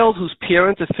child whose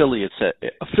parent affiliates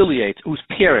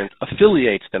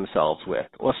themselves with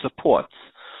or supports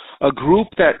a group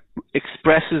that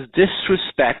expresses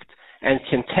disrespect and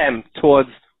contempt towards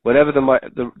whatever the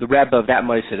Rebbe of that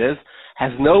Meisid is,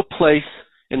 has no place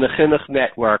in the chinuch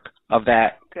network of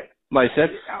that Meisid.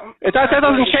 That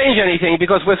doesn't change anything,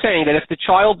 because we're saying that if the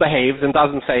child behaves and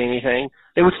doesn't say anything,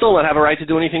 they would still not have a right to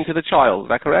do anything to the child. Is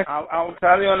that correct? I'll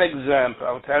tell you an example.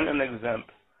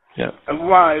 Yeah. A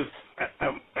wife,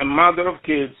 a mother of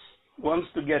kids, wants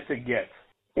to get a get.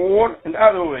 Or, in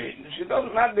other way, she does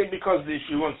not because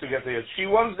she wants to get a get. She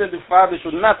wants that the father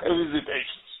should not have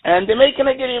visitations. And they make an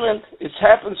agreement. It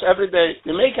happens every day.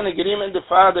 They make an agreement. The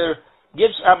father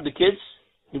gives up the kids.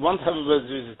 He won't have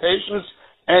visitations.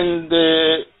 And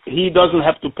he doesn't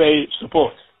have to pay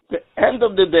support. The end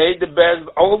of the day,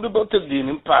 all the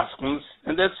botedinim paskins,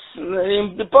 and that's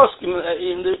in the paskin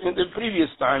in the previous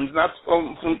times, not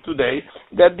from today,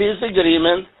 that this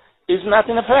agreement is not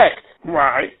in effect.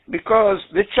 Why? Because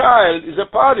the child is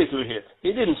a party to it.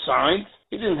 He didn't sign.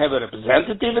 He didn't have a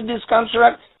representative in this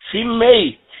contract. She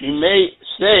may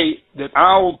say that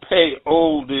I will pay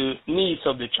all the needs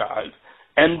of the child.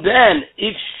 And then,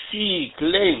 if she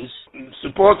claims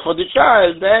support for the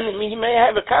child, then he may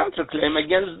have a counterclaim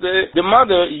against the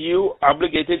mother. You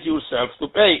obligated yourself to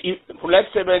pay.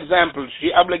 Let's say, for example,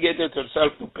 she obligated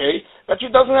herself to pay, but she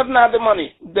doesn't have now the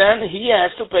money. Then he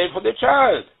has to pay for the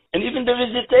child. And even the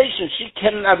visitation, she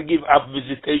cannot give up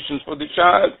visitations for the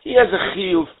child. He has a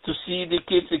chiyuv to see the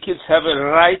kids. The kids have a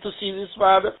right to see this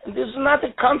father. And this is not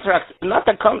a contract, not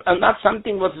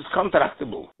something what is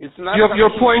contractable. It's not.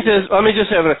 Your point is, let me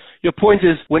just have your point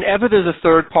is, whenever there's a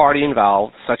third party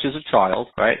involved, such as a child,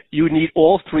 right? You need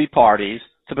all three parties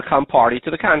to become party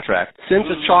to the contract. Since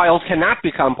a child cannot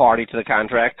become party to the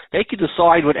contract, they can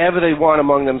decide whatever they want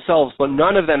among themselves, but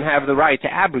none of them have the right to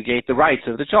abrogate the rights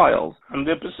of the child.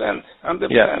 100%.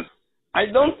 Yeah. I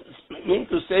don't mean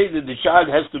to say that the child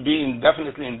has to be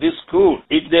indefinitely in this school.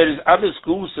 If there is other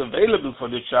schools available for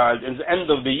the child at the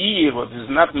end of the year, what is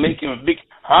not making a big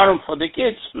harm for the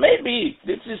kids, maybe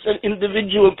this is an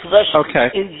individual question.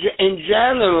 Okay. In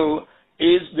general,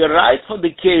 is the right for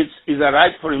the kids is a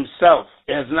right for himself.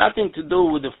 It has nothing to do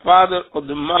with the father or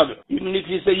the mother. Even if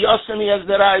he say Yosem, he has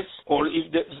the rights, or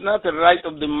if it's not the right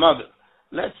of the mother.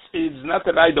 It's not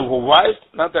the right of a wife,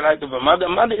 not the right of a mother. A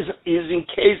mother is in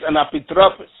case an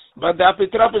apitropos. But the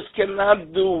apitropos cannot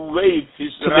waive his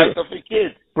right of a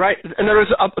kid. Right. And there is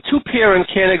two parents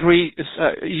can't agree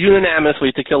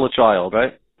unanimously to kill a child,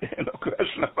 right? No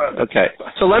question about it. Okay.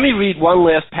 So let me read one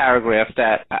last paragraph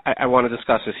that I want to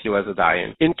discuss with you as a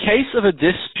dayan. In case of a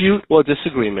dispute or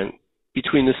disagreement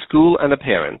between the school and the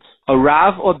parents, a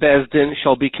Rav or Bezdin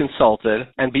shall be consulted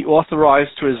and be authorized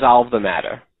to resolve the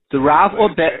matter. The Rav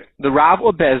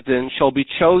or Bezdin shall be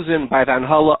chosen by the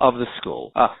Anhala of the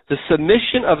school. The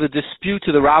submission of the dispute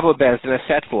to the Rav or Bezdin as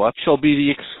set forth shall be the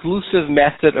exclusive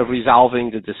method of resolving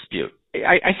the dispute.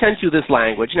 I sent you this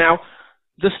language. Now,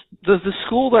 does the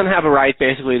school then have a right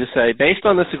basically to say, based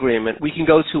on this agreement, we can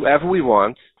go to whoever we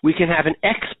want, we can have an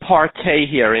ex parte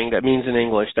hearing, that means in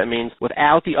English, that means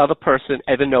without the other person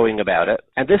ever knowing about it,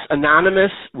 and this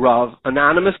anonymous Rav,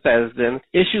 anonymous Bezdin,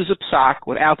 issues a psak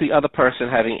without the other person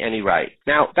having any right.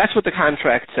 Now, that's what the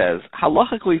contract says.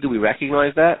 Halachically, do we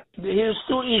recognize that? Here's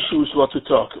two issues what to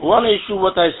talk. One issue,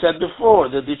 what I said before,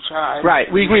 that the child...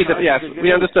 Right, we agree that, yes,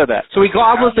 we understood that. So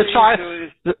regardless, the child,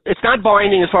 it's not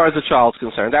binding as far as the child's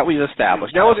concerned. That we've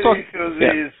established. Now let's talk...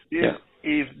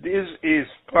 If this is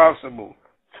possible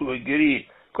to agree,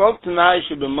 but to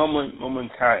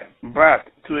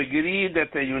agree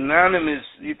that a unanimous,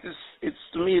 it's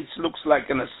to me it looks like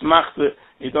an asmachta.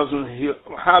 It doesn't.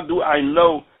 How do I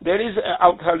know? There is.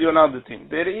 I'll tell you another thing.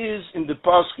 There is in the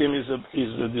poskim is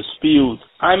a dispute.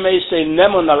 I may say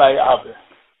nemon alay abe.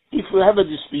 If we have a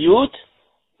dispute,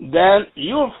 then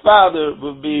your father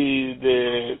will be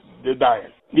the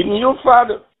dayan. Even your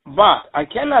father, but I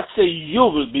cannot say you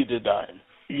will be the dayan.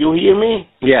 You hear me?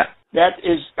 Yeah. That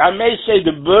is, I may say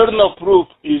the burden of proof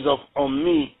is on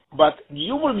me, but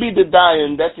you will be the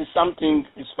dayan. That is something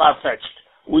is far-fetched.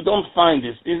 We don't find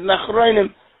this. These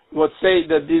nachronim would say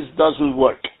that this doesn't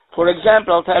work. For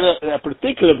example, I'll tell you a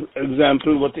particular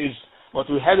example. What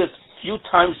we had a few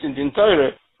times in the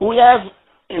Torah. We have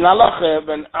in halacha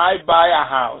when I buy a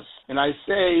house and I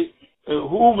say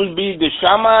who will be the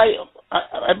shamai.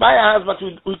 I buy a house, but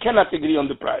we cannot agree on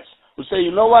the price. We say,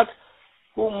 you know what?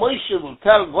 Who Moshe will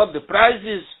tell what the price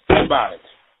is, I buy it.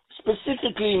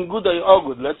 Specifically in good or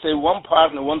good, let's say one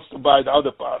partner wants to buy the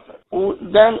other partner.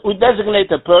 Then we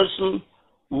designate a person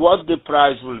what the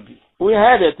price will be. We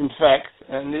had it, in fact,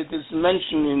 and it is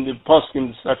mentioned in the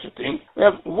poskim such a thing. We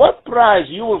have what price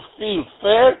you will feel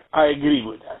fair, I agree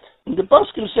with that. And the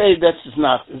poskim say it's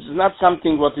not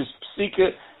something what is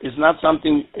psike, is not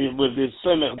something with the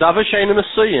sumer.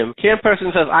 Can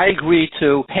person says, I agree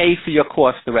to pay for your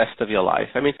cost the rest of your life.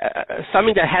 I mean,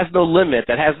 something that has no limit,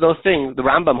 that has no thing, the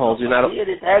Rambam holds you not... Here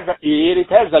it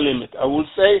has a limit. I will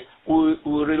say we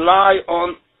rely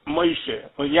on Moshe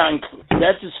or Yankel.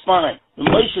 That is fine.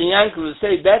 Moshe and Yankel will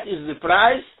say that is the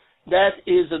price, that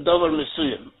is a dover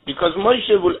mesuyim. Because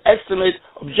Moshe will estimate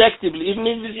objectively, even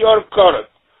if it's your correct.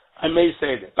 I may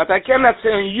say that. But I cannot say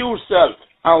on yourself,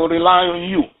 I will rely on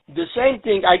you. The same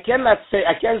thing, I can say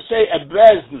a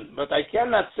bezdin, but I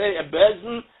cannot say a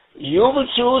bezdin, you will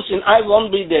choose and I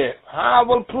won't be there. How I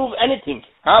will prove anything?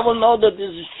 How I will know that this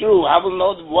is true? How I will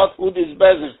know who this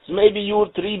bezdin is? Maybe you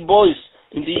were 3 boys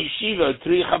in the yeshiva,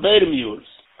 3 chaverim yours,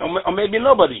 or maybe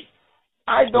nobody.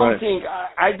 I don't think,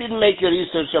 I didn't make a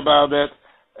research about that,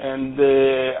 and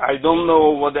I don't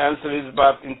know what the answer is,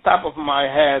 but in top of my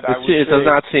head, I would say... It does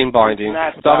not seem binding.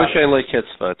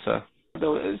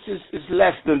 It's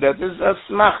less than that. It's a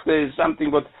smachta, is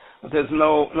something but there's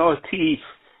no teeth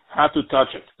how to touch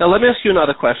it. Now let me ask you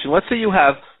another question. Let's say you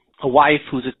have a wife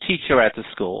who's a teacher at the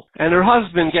school, and her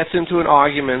husband gets into an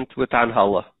argument with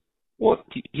Anhala. Well,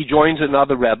 he joins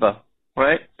another Rebbe,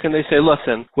 right? Can they say,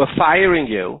 listen, we're firing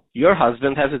you. Your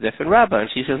husband has a different Rebbe. And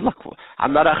she says, look,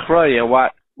 I'm not achroya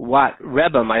what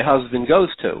Rebbe my husband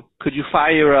goes to. Could you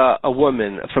fire a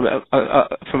woman from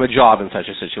a job in such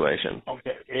a situation?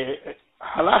 Okay.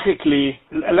 Halachically,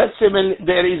 let's say when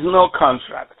there is no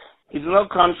contract. It's no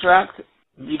contract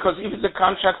because if it's a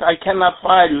contract, I cannot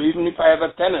fire you even if I have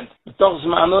a tenant.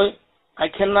 I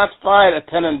cannot fire a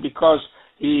tenant because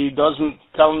he doesn't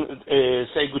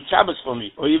say good Shabbos for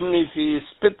me, or even if he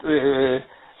spit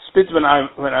when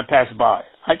I pass by.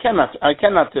 I cannot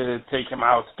take him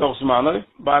out,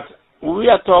 but we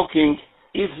are talking,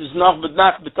 if it's not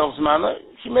b'toch zmano,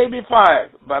 she may be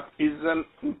fired, but is an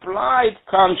implied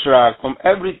contract from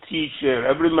every teacher,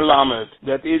 every melamed,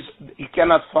 that is, you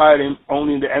cannot fire him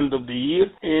only in the end of the year,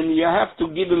 and you have to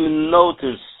give him a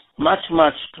notice, much,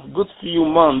 good few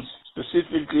months,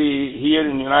 specifically here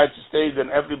in the United States,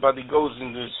 and everybody goes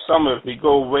in the summer, they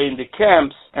go away in the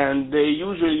camps, and they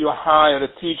usually you hire a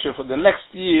teacher for the next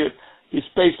year, is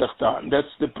Pesach time.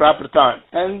 That's the proper time.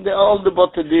 And all the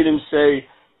Botadirim say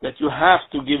that you have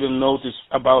to give him notice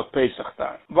about Pesach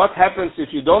time. What happens if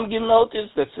you don't give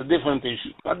notice? That's a different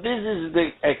issue. But this is the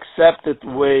accepted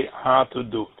way how to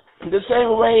do it. The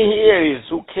same way here is,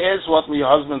 who cares what my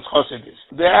husband's chassid is?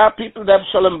 There are people that have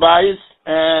shalom bayis,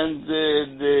 and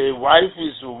the wife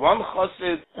is one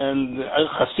chassid, and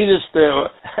chassidus,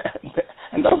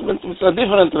 and the husband is a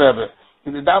different rebbe.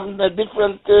 They have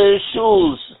different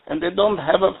shuls, and they don't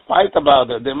have a fight about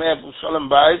it. They may have shalom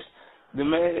bayis.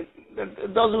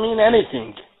 It doesn't mean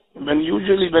anything.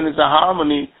 Usually when it's a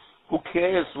harmony, who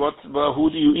cares who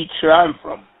do you eat shrine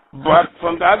from? But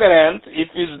from the other hand, if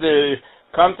the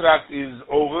contract is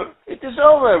over, it is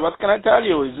over. What can I tell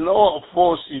you? There's no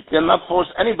force. You cannot force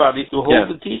anybody to hold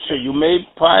the teacher. You may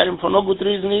fire him for no good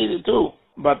reason either too.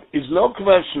 But it's no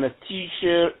question a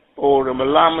teacher or a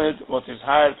melamed what is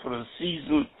hired for a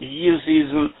season, a year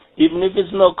season, even if it's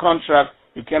no contract,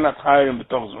 you cannot hire him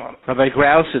b'toch zman. Rabbi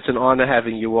Graus, it's an honor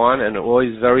having you on, and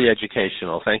always very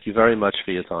educational. Thank you very much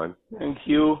for your time. Thank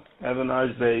you. Have a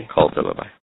nice day. Bye-bye.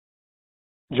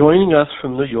 Joining us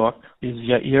from New York is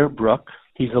Yair Brook.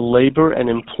 He's a labor and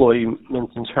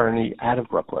employment attorney out of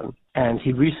Brooklyn, and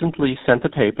he recently sent a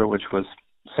paper which was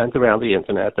sent around the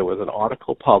internet. There was an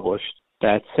article published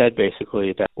that said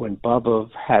basically that when Bobov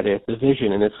had a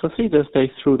division in its Hasidus,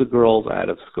 they threw the girls out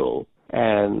of school.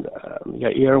 And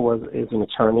Yair is an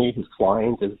attorney. His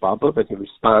client is Bobov, and he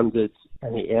responded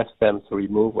and he asked them to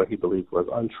remove what he believed was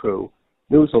untrue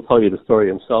news. He'll tell you the story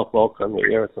himself. Welcome,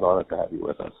 Yair. It's an honor to have you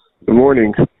with us. Good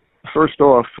morning. First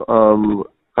off,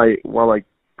 while I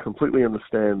completely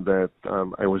understand that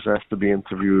I was asked to be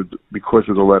interviewed because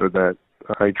of the letter that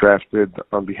I drafted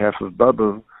on behalf of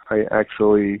Bobov, I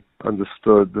actually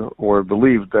understood or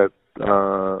believed that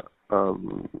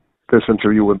this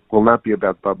interview will not be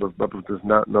about Bobov. Bobov does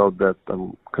not know that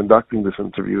I'm conducting this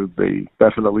interview. They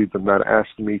definitely did not ask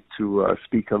me to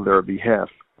speak on their behalf.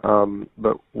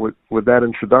 But with that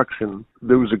introduction,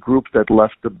 there was a group that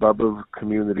left the Bobov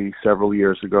community several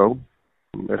years ago.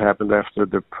 It happened after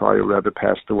the prior Rebbe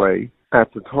passed away.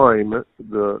 At the time,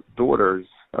 the daughters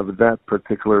of that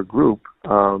particular group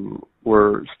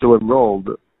were still enrolled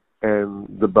in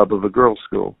the Bobov girls'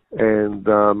 school. And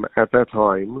at that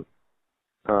time,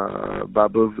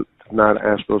 Bobov did not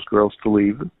ask those girls to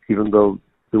leave, even though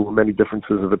there were many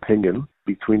differences of opinion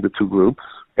between the two groups.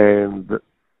 And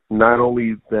not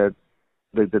only that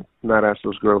they did not ask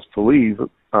those girls to leave,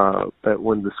 that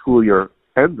when the school year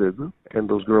ended and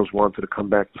those girls wanted to come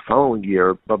back the following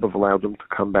year, Bobov allowed them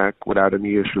to come back without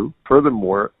any issue.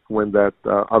 Furthermore, when that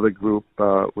other group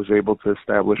was able to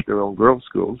establish their own girls'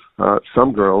 schools,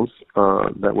 some girls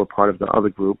that were part of the other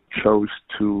group chose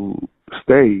to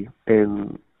stay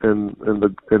in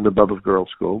the Bobov girls'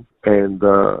 school and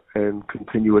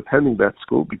continue attending that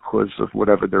school because of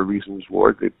whatever their reasons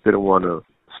were. They didn't want to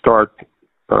start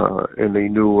in a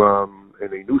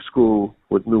new school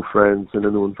with new friends in a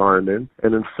new environment.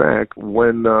 And in fact,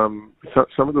 when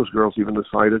some of those girls even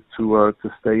decided to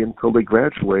stay until they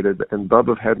graduated, and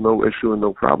Bobov had no issue and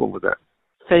no problem with that.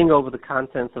 Saying over the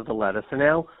contents of the letter. So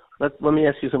now let me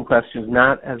ask you some questions,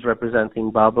 not as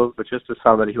representing Bobov, but just as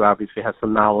somebody who obviously has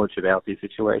some knowledge about these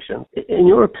situations. In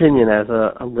your opinion, as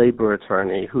a labor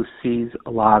attorney who sees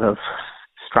a lot of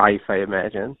strife, I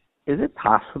imagine, is it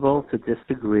possible to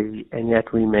disagree and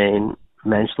yet remain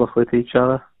menschlich with each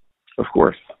other? Of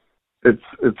course.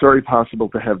 It's very possible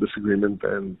to have disagreement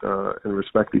and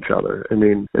respect each other. I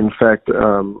mean, in fact,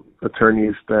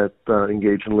 attorneys that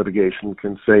engage in litigation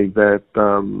can say that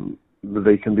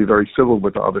they can be very civil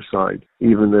with the other side,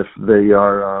 even if they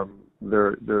are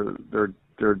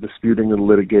they're disputing and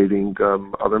litigating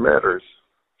other matters.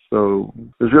 So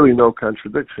there's really no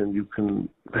contradiction. You can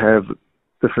have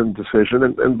different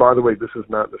decision. And by the way, this is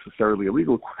not necessarily a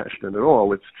legal question at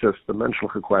all. It's just a mental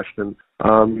question.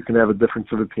 You can have a difference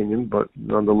of opinion, but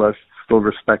nonetheless still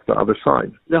respect the other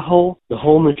side. The whole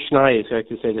Mishnah is, like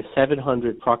to say, the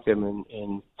 700 prakim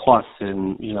in plus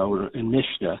in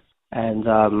Mishnah,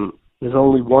 and there's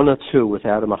only one or two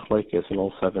without a machlekes in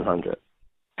all 700.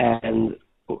 And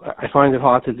I find it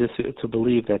hard to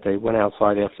believe that they went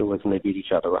outside afterwards and they beat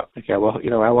each other up. Like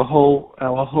our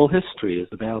whole history is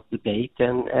about debate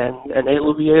and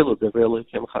elu v'elu, the real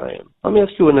Kim Chaim. Let me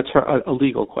ask you a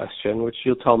legal question, which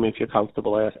you'll tell me if you're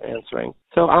comfortable answering.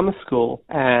 So I'm a school,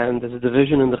 and there's a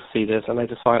division in the Chassidus, and I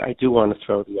decide I do want to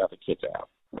throw the other kids out.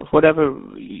 Whatever,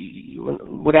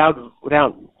 without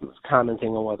commenting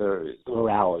on whether the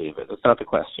morality of it, that's not the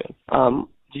question.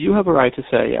 Do you have a right to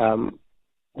say,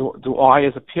 do I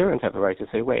as a parent have a right to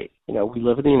say, wait, we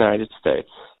live in the United States,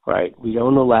 right? We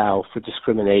don't allow for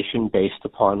discrimination based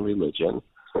upon religion.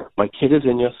 My kid is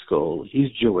in your school. He's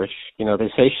Jewish.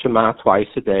 They say Shema twice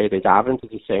a day. They dive into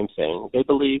the same thing. They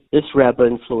believe this Rebbe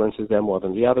influences them more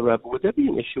than the other Rebbe. Would there be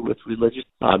an issue with religion?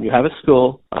 You have a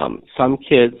school. Some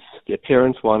kids, their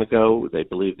parents want to go. They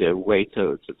believe their way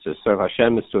to serve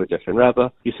Hashem is to a different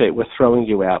Rebbe. You say, we're throwing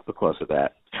you out because of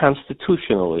that.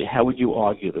 Constitutionally, how would you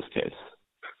argue this case?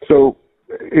 So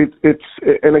it's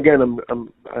and again,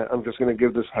 I'm just going to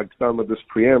give this Hagdama, this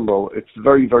preamble. It's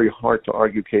very, very hard to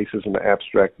argue cases in the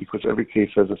abstract because every case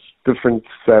has a different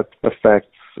set of facts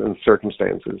and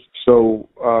circumstances. So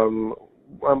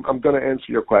I'm going to answer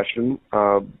your question,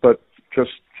 but just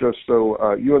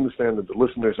so you understand and the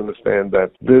listeners understand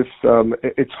that this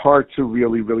it's hard to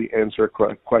really answer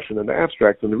a question in the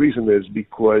abstract, and the reason is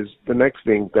because the next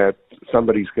thing that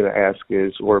somebody's going to ask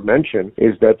is or mention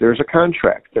is that there's a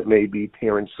contract that maybe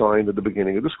parents signed at the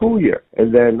beginning of the school year,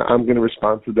 and then I'm going to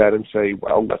respond to that and say,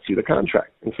 well, let's see the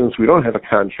contract. And since we don't have a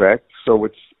contract, so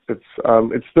it's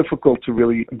difficult to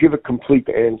really give a complete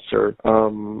answer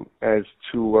as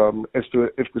to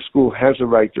if the school has a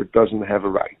right or doesn't have a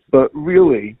right. But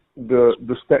really, the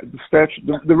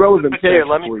relevant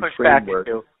statutory framework.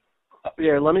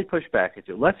 Let me push back at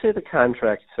you. Let's say the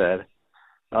contract said,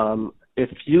 if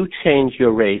you change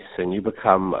your race and you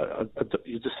become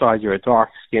you decide you're a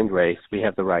dark-skinned race, we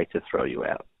have the right to throw you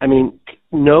out. I mean,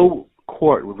 no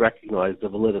court would recognize the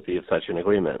validity of such an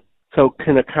agreement. So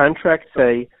can a contract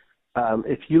say,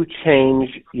 if you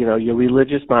change, your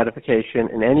religious modification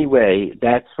in any way,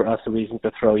 that's for us a reason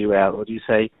to throw you out? Or do you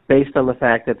say, based on the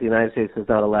fact that the United States does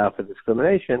not allow for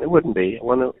discrimination, it wouldn't be?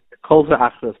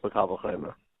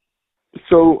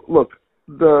 So, look,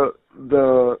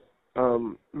 the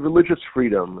religious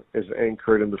freedom is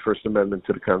anchored in the First Amendment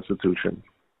to the Constitution,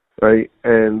 right?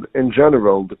 And in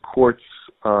general, the courts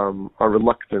are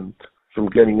reluctant from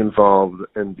getting involved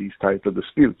in these type of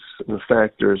disputes. In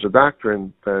fact, there's a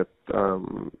doctrine that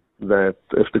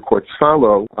if the courts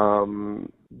follow,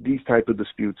 these type of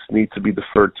disputes need to be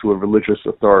deferred to a religious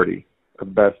authority, a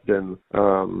Beth Din,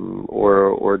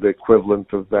 or the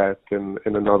equivalent of that in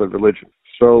another religion.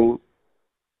 So,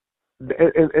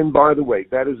 and by the way,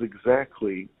 that is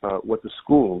exactly what the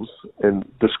schools and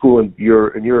the school in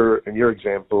your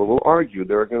example will argue.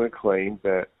 They're going to claim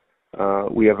that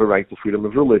we have a right to freedom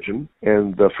of religion,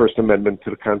 and the First Amendment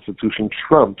to the Constitution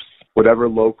trumps whatever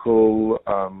local,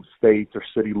 state, or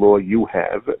city law you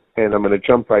have. And I'm going to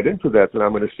jump right into that, and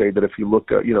I'm going to say that if you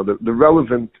look at, the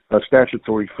relevant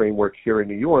statutory framework here in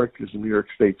New York is the New York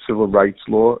State Civil Rights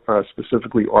Law,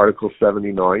 specifically Article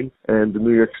 79, and the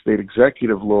New York State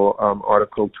Executive Law,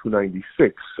 Article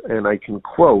 296. And I can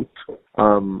quote,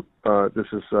 this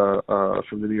is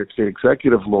from the New York State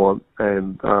Executive Law,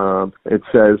 and it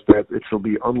says that it shall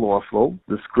be unlawful,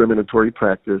 discriminatory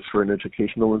practice for an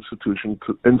educational institution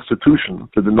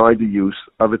to deny the use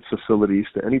of its facilities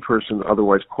to any person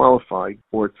otherwise qualified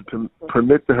or to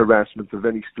permit the harassment of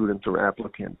any student or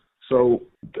applicant. So,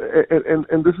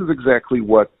 and this is exactly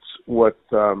what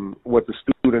the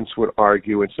students would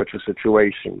argue in such a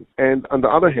situation. And on the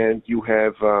other hand, you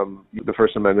have the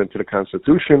First Amendment to the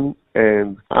Constitution,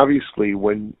 and obviously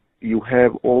when you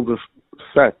have all the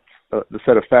set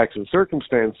of facts and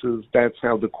circumstances, that's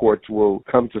how the court will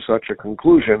come to such a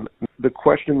conclusion. The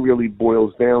question really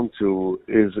boils down to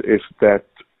is if that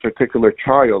particular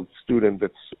student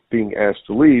that's being asked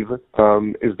to leave,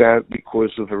 is that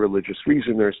because of a religious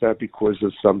reason or is that because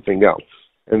of something else?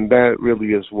 And that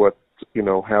really is what,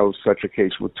 how such a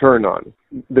case would turn on.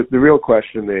 The real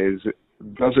question is,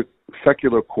 does a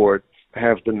secular court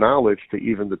have the knowledge to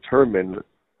even determine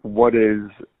what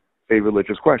is a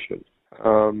religious question?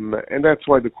 And that's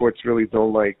why the courts really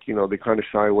don't they kind of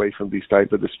shy away from these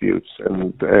type of disputes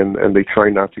and they try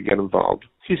not to get involved.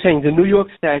 She's saying the New York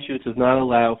statute does not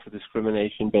allow for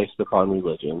discrimination based upon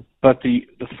religion, but the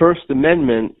First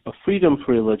Amendment of freedom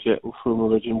from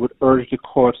religion would urge the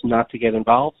courts not to get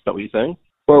involved. Is that what you're saying?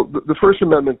 Well, the First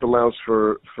Amendment allows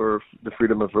for the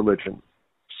freedom of religion.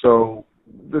 So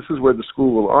this is where the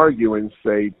school will argue and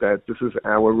say that this is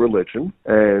our religion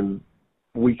and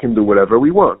we can do whatever we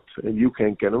want and you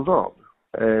can't get involved.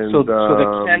 And so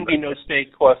there can be no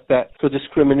state cost that for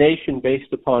discrimination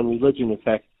based upon religion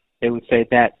effect. They would say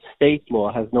that state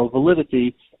law has no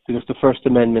validity because the First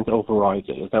Amendment overrides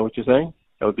it. Is that what you're saying?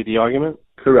 That would be the argument?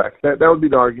 Correct. That would be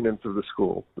the argument of the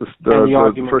school. The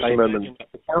argument, First Amendment.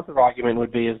 The counter-argument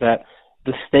would be is that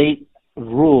the state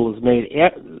rule is made,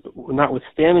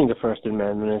 notwithstanding the First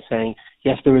Amendment, is saying,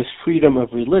 yes, there is freedom of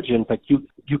religion, but you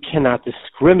cannot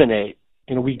discriminate.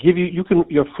 We give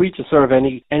you're free to serve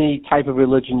any type of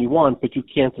religion you want, but you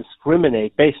can't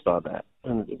discriminate based on that.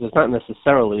 And it's not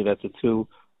necessarily that the two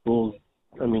rules,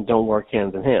 don't work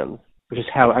hand in hand, which is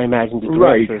how I imagine the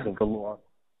directors of the law,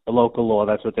 the local law,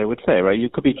 that's what they would say, right? You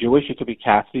could be Jewish, you could be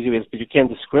Catholic, but you can't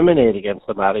discriminate against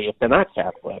somebody if they're not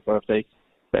Catholic, or if they,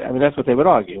 that's what they would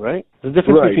argue, right? There's a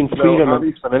difference between freedom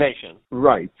and discrimination.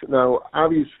 Right. Now,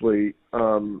 obviously,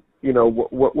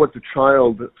 what the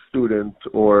child student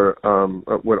or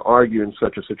would argue in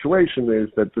such a situation is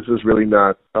that this is really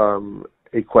not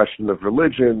a question of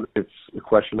religion, it's a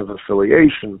question of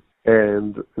affiliation.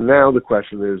 And now the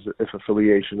question is if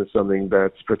affiliation is something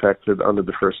that's protected under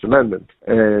the First Amendment.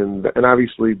 And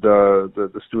obviously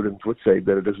the student would say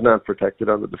that it is not protected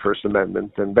under the First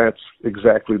Amendment, and that's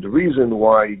exactly the reason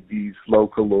why these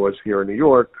local laws here in New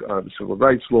York, the Civil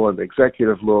Rights Law and the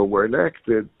Executive Law, were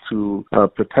enacted to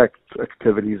protect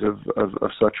activities of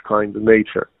such kind of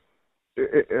nature.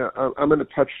 I'm going to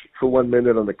touch for 1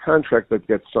 minute on the contract that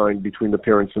gets signed between the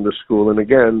parents and the school. And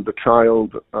again, the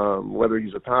child, whether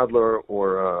he's a toddler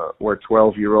or a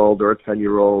 12-year-old or a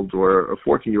 10-year-old or a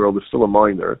 14-year-old, is still a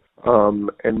minor.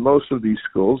 And most of these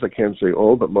schools, I can't say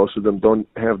all, but most of them don't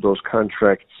have those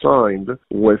contracts signed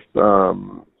with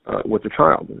the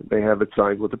child. They have it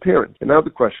signed with the parent. And now the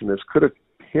question is, could a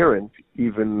parent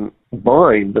even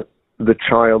bind the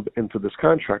child into this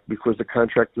contract, because the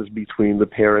contract is between the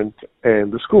parent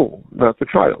and the school, not the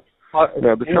child.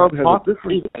 Now, the child has a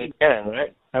different... They can,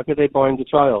 right? How could they bind the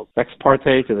child? Ex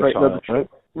parte to the child, right?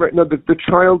 Right. Now, the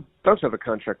child does have a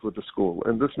contract with the school,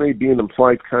 and this may be an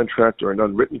implied contract or an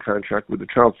unwritten contract where the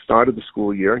child started the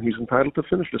school year and he's entitled to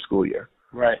finish the school year.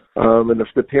 Right. And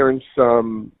if the parents, are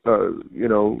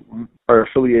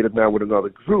affiliated now with another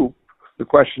group, the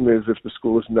question is if the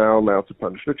school is now allowed to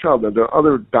punish the child. Now, there are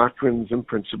other doctrines in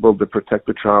principle that protect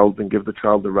the child and give the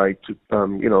child the right to,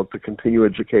 to continue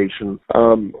education.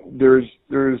 There's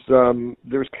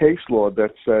case law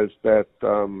that says that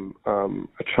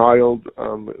a child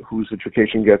whose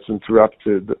education gets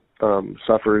interrupted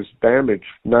suffers damage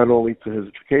not only to his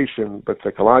education, but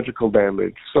psychological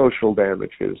damage, social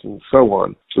damages, and so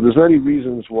on. So there's many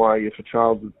reasons why if a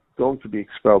child is going to be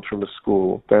expelled from a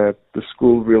school, that the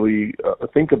school really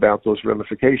think about those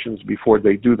ramifications before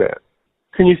they do that.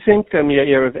 Can you think,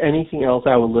 Yair, of anything else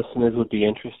our listeners would be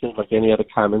interested in, like any other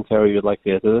commentary you'd like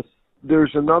to add to this?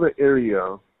 There's another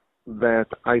area that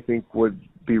I think would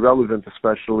be relevant,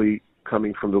 especially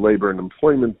coming from the labor and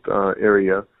employment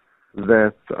area,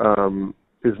 that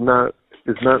is not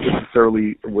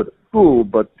necessarily with school,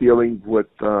 but dealing with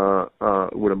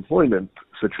employment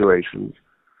situations.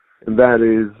 And that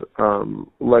is,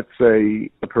 let's say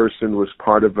a person was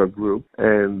part of a group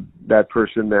and that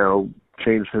person now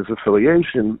changed his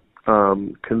affiliation.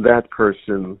 Can that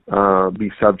person be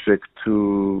subject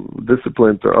to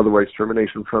discipline or otherwise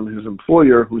termination from his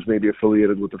employer who's maybe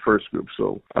affiliated with the first group?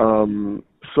 So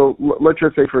let's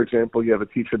just say, for example, you have a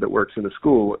teacher that works in a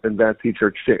school and that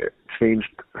teacher changed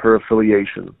her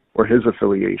affiliation or his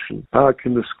affiliation.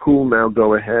 Can the school now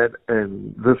go ahead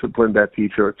and discipline that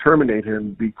teacher or terminate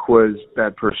him because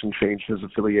that person changed his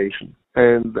affiliation?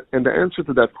 And the answer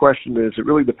to that question is it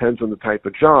really depends on the type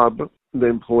of job the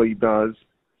employee does,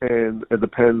 and it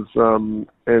depends and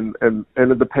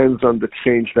it depends on the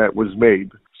change that was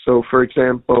made. So, for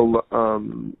example,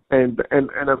 and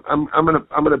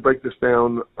I'm gonna break this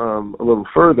down a little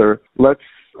further. Let's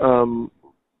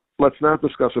not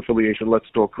discuss affiliation. Let's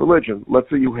talk religion. Let's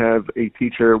say you have a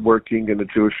teacher working in a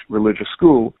Jewish religious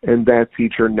school, and that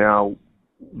teacher now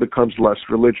becomes less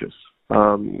religious.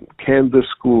 Can the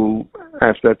school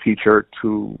ask that teacher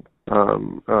to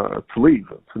leave,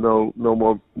 to no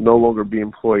longer be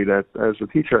employed as a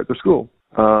teacher at the school?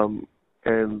 The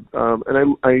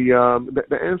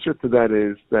answer to that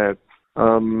is that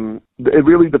it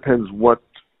really depends what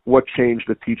change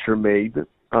the teacher made.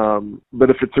 But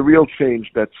if it's a real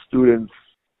change that students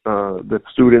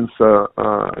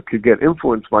could get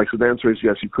influenced by, so the answer is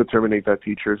yes, you could terminate that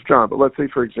teacher's job. But let's say,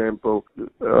 for example,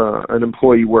 an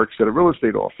employee works at a real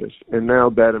estate office, and now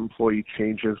that employee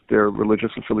changes their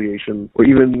religious affiliation, or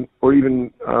even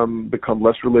become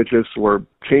less religious, or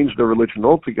change their religion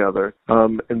altogether.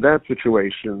 In that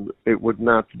situation, it would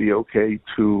not be okay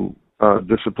to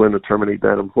discipline or terminate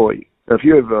that employee. Now, if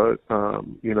you have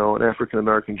an African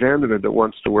American janitor that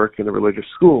wants to work in a religious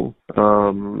school,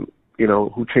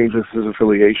 who changes his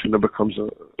affiliation or becomes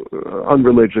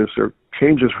unreligious or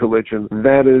changes religion,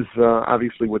 that is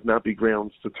obviously would not be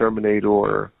grounds to terminate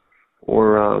or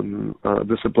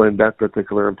discipline that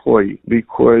particular employee,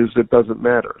 because it doesn't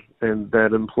matter, and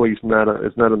that employee is not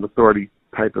an authority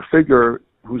type of figure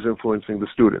who's influencing the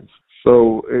students.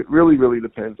 So it really, really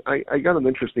depends. I got an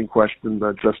interesting question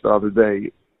just the other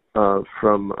day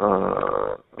from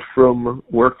a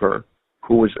worker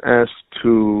who was asked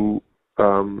to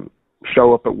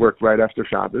show up at work right after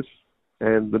Shabbos,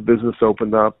 and the business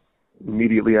opened up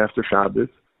immediately after Shabbos.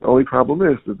 The only problem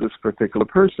is that this particular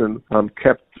person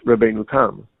kept Rabbeinu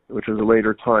Tam, which is a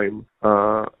later time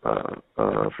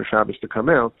for Shabbos to come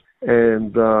out,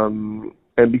 and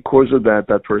because of that,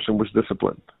 that person was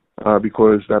disciplined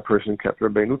because that person kept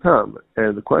Rabbeinu Tam.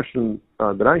 And the question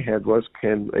that I had was,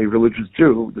 can a religious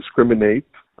Jew discriminate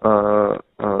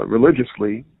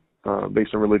religiously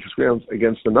based on religious grounds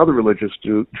against another religious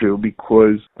Jew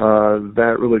because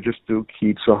that religious Jew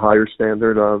keeps a higher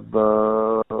standard of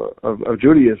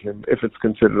Judaism, if it's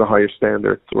considered a higher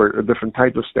standard or a different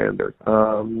type of standard?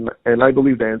 And I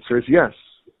believe the answer is yes.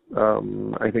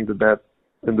 I think that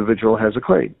individual has a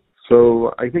claim.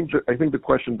 So I think the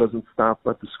question doesn't stop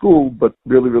at the school, but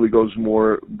really, really goes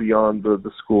more beyond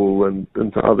the school and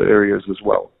into other areas as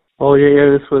well. Oh,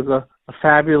 yeah, this was a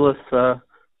fabulous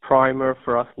primer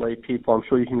for us lay people. I'm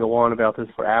sure you can go on about this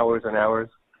for hours and hours,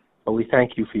 but we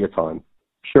thank you for your time.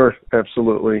 Sure,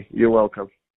 absolutely. You're welcome.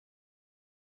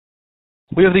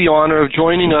 We have the honor of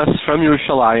joining us from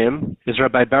Yerushalayim is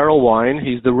Rabbi Beryl Wein.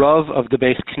 He's the Rav of the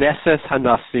Beis Knesset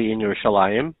Hanassi in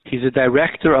Yerushalayim. He's the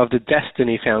director of the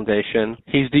Destiny Foundation.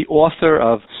 He's the author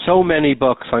of so many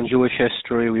books on Jewish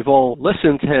history. We've all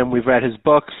listened to him. We've read his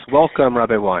books. Welcome,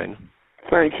 Rabbi Wein.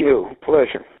 Thank you.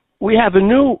 Pleasure. We have a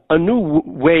new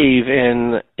wave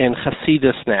in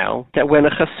Hasidus now, that when a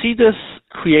Hasidus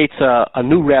creates a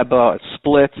new Rebbe, it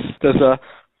splits, there's a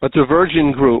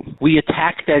divergent group, we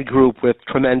attack that group with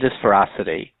tremendous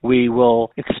ferocity. We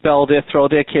will throw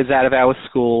their kids out of our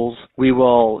schools. We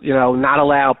will, not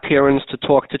allow parents to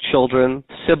talk to children.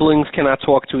 Siblings cannot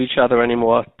talk to each other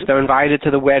anymore. If they're invited to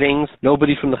the weddings,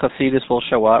 nobody from the Hasidus will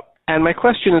show up. And my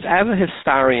question is, as a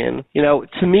historian,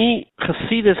 to me,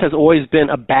 Hasidus has always been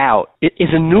it is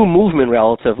a new movement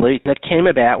relatively that came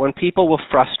about when people were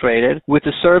frustrated with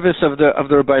the service of the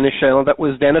Rebbeinu Shalom that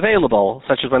was then available,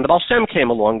 such as when the Baal Shem came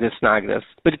along, this Nagdus.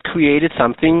 But it created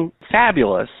something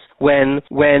fabulous. When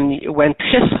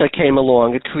Pischa came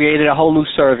along, it created a whole new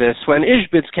service. When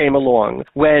Ishbitz came along,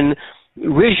 when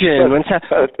Rizhin,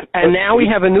 and now we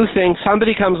have a new thing.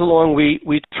 Somebody comes along, we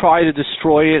try to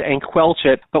destroy it and quelch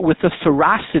it, but with the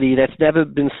ferocity that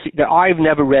I've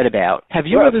never read about. Have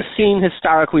you ever seen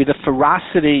historically the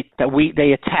ferocity that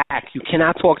they attack? You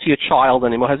cannot talk to your child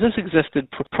anymore. Has this existed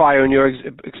prior in your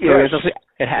experience? Yes,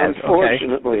 it has.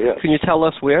 Unfortunately, okay. Yes. Can you tell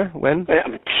us where, when?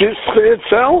 Pischa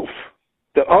itself.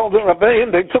 All the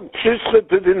Rebbeim, they took Pischa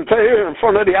to the entire in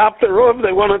front of the Afterov.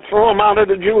 They want to throw them out of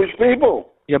the Jewish people.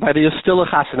 Yeah, but you're still a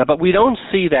chasana. But we don't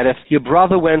see that if your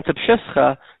brother went to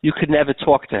Pischa, you could never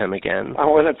talk to him again.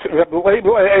 And when Rabbi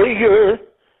Eger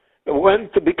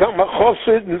went to become a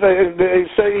chassid, they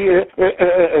say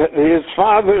his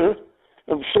father,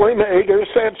 Shlomo Eger,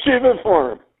 said shiva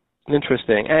for him.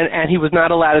 Interesting. And he was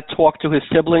not allowed to talk to his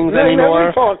siblings anymore? He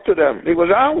never talked to them. He was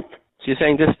out. So you're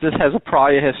saying this has a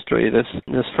prior history, this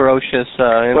ferocious...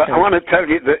 Well, I want to tell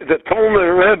you, the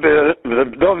Tolner Rebbe, the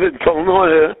David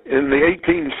Tolner, in the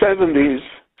 1870s,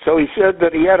 so he said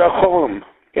that he had a cholem,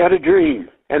 he had a dream.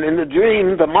 And in the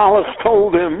dream, the Malach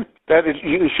told him that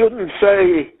you shouldn't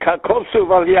say, Kakosuv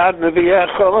al yad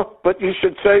neviecha, but you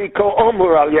should say, Ko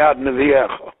omur al yad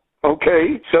neviecha.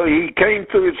 Okay? So he came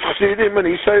to his chassidim and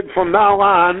he said, from now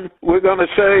on, we're going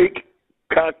to say,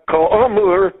 Ko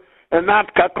omur, and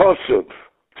not Kakosuv.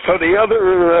 So the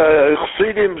other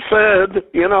Chassidim said,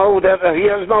 that he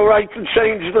has no right to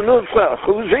change the Nusach.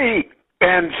 Who's he?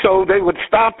 And so they would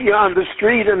stop you on the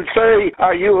street and say,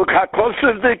 are you a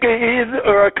Kakosuv Dikahid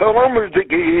or a Kolomer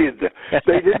Dikahid?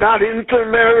 They did not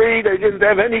intermarry. They didn't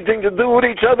have anything to do with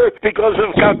each other because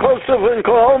of Kakosuv and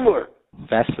Kolomer.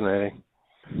 Fascinating.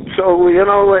 So, if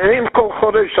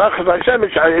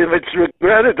it's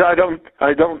regretted, I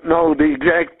don't know the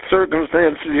exact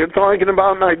circumstances you're talking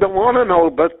about, and I don't want to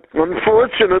know, but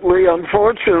unfortunately,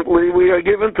 we are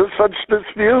given to such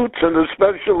disputes, and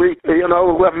especially,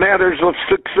 matters of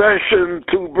succession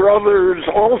to brothers,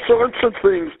 all sorts of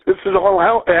things. This has all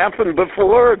happened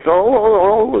before. It's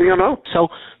all. So,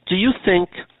 do you think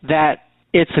that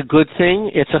it's a good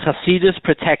thing? It's a Hasidus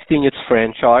protecting its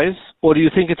franchise? Or do you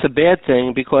think it's a bad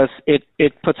thing because it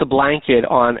puts a blanket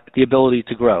on the ability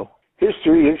to grow?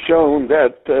 History has shown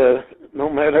that no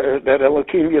matter that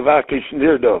Elokim Yavakish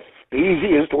Nirdov, the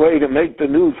easiest way to make the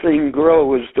new thing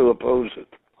grow is to oppose it.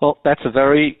 Well, that's a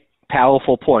very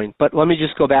powerful point. But let me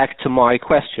just go back to my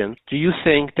question. Do you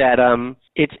think that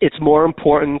it's more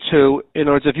important to, in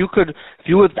other words, if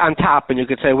you were on top and you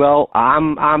could say, well,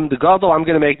 I'm the gadol, I'm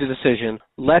going to make the decision.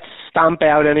 Let's stomp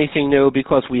out anything new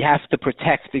because we have to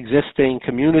protect existing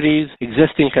communities,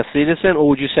 existing Hasidus, or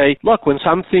would you say, look, when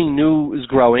something new is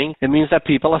growing, it means that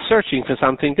people are searching for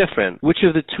something different? Which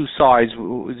of the two sides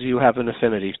do you have an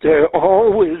affinity to? There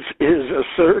always is a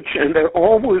search, and there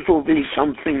always will be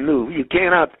something new. You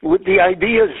cannot, with the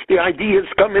ideas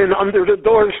come in under the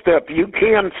doorstep. You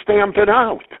can't stamp it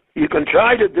out. You can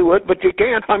try to do it, but you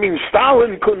can't. I mean,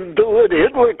 Stalin couldn't do it.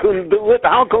 Hitler couldn't do it.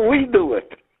 How can we do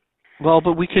it? Well,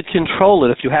 but we could control it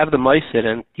if you have the Meisid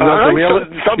and you have the real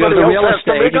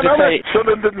estate. You could say, so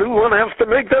then the new one has to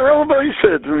make their own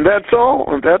Meisid, and that's all.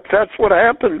 And that's what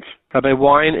happens. Rabbi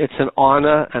Wein, it's an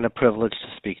honor and a privilege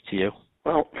to speak to you.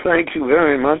 Well, thank you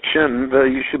very much, and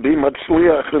you should be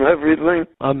Matzliach and everything.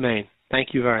 Amen. Thank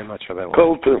you very much, Rabbi Wein.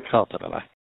 Kol Tov. Bye-bye.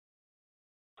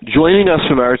 Joining us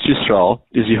from Eretz Yisrael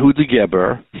is Yehuda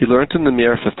Geber. He learned in the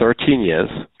Mir for 13 years.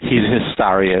 He's a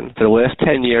historian. For the last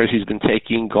 10 years, he's been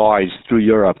taking guides through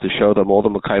Europe to show them all the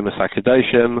Mekaymas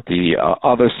HaKadoshim, the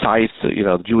other sites.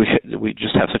 We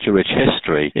just have such a rich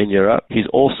history in Europe. He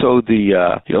also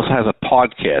has a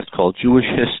podcast called Jewish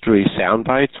History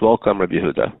Soundbites. Welcome, Rabbi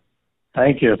Yehuda.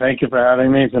 Thank you. Thank you for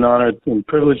having me. It's an honor and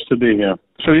privilege to be here.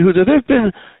 So,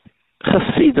 Yehuda,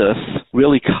 Hasidus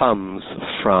really comes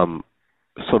from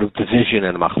sort of division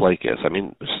and machlekes. I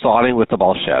mean, starting with the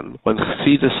Baal Shem, when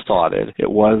Hasidus started, it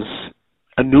was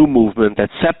a new movement that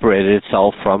separated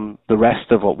itself from the rest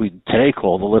of what we today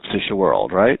call the Lipsische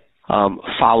world, right?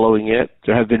 Following it,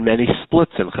 there have been many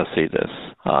splits in Hasidus.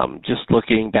 Just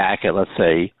looking back at, let's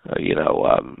say,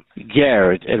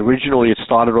 Ger, originally it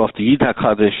started off the Yid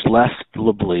HaKadosh left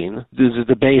Lublin. There's a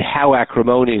debate how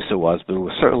acrimonious it was, but it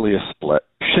was certainly a split.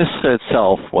 Shischa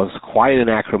itself was quite an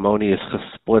acrimonious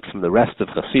split from the rest of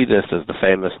Hasidus, as the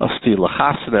famous Asti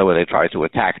L'Chasna, where they tried to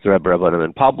attack the Rebbe Rabbanim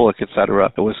in public,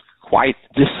 etc. It was quite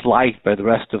disliked by the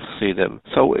rest of Hasidim.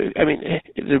 So, I mean,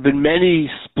 there have been many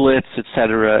splits,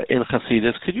 etc., in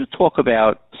Hasidus. Could you talk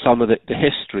about some of the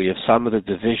history of some of the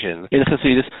division in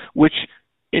Hasidus, which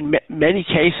in many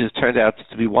cases turned out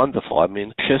to be wonderful? I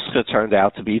mean, Shischa turned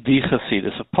out to be the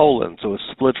Hasidus of Poland, so it was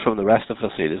split from the rest of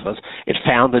Hasidus. It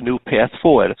found a new path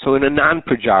forward. So in a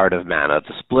non-pejorative manner,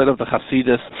 the split of the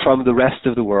Hasidus from the rest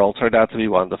of the world turned out to be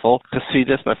wonderful.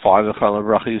 Hasidus, my father, Chaim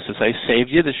Bracha, used to say, save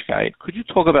Yiddishkeit. Could you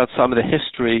talk about some of the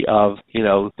history of,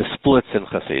 the splits in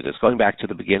Hasidus, going back to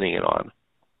the beginning and on?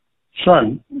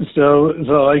 Sure. So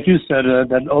like you said,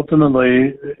 that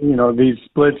ultimately, these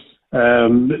splits,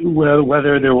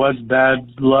 whether there was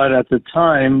bad blood at the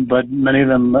time, but many of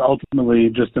them ultimately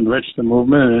just enriched the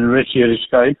movement and enriched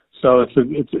Yiddishkeit. So it's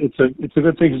a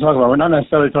good thing to talk about. We're not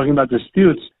necessarily talking about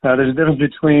disputes. There's a difference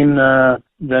between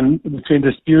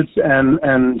disputes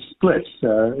and splits.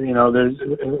 There's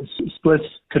splits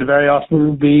could very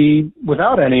often be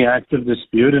without any active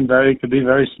dispute, and could be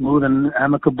very smooth and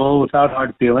amicable without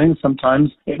hard feelings.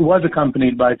 Sometimes it was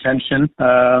accompanied by tension,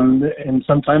 and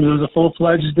sometimes it was a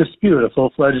full-fledged dispute, a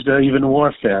full-fledged even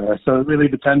warfare. So it really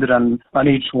depended on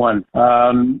each one.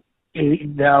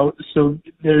 Now, so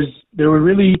there were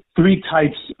really three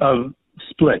types of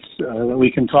splits that we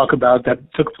can talk about that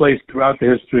took place throughout the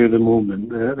history of the movement.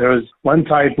 There was one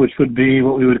type which would be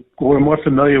what we're more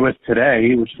familiar with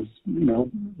today, which is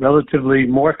relatively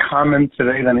more common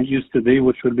today than it used to be,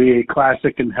 which would be a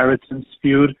classic inheritance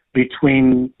feud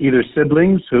between either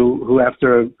siblings who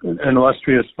after an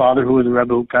illustrious father who was a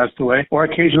Rebbe who passed away, or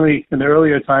occasionally in the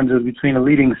earlier times it was between a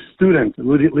leading student, a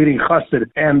leading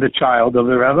chassid, and the child of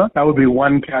the Rebbe. That would be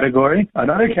one category.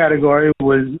 Another category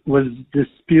was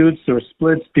disputes or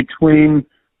splits between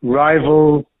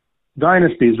rival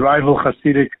dynasties, rival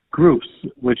Hasidic groups,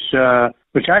 which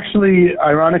actually,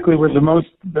 ironically, were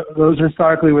those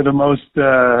historically were the most,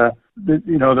 the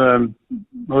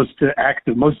most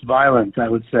active, most violent, I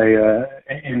would say,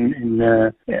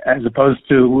 as opposed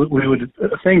to, we would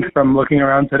think from looking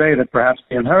around today that perhaps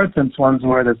the inheritance ones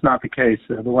were. That's not the case.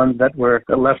 The ones that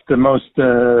left the most,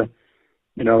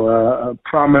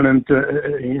 prominent,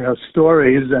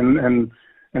 stories and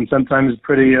sometimes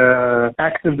pretty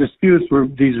active disputes were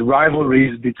these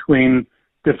rivalries between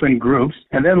different groups.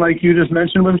 And then, like you just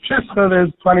mentioned with Shischa,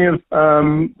 there's plenty of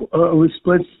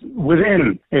splits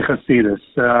within a Hasidus.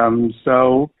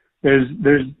 So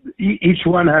each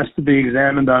one has to be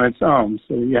examined on its own.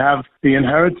 So you have the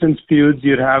inheritance feuds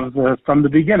you'd have from the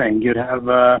beginning. You'd have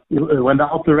when the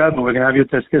Alter Rebbe, we're going to have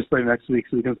Yutes Kislev next week,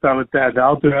 so we can start with that. The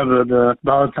Alter Rebbe, the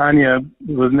Baal Tanya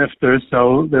was nifter,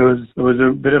 so there was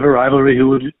a bit of a rivalry who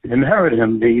would inherit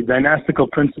him. The dynastical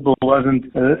principle wasn't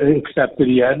accepted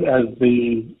yet as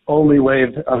the only way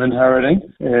of inheriting.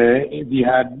 You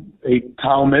had a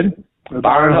Talmud.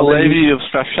 Baron Halevi of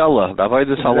Strashella, the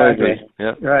Avodas Halevi.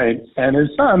 Yeah. Right. And his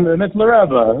son, the Mitzler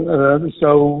Rebbe.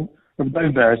 So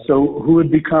who would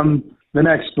become the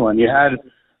next one? You had,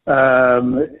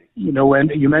 when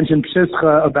you mentioned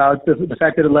Pshischa about the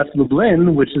fact that it left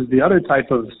Lublin, which is the other type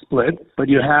of split, but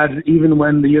you had even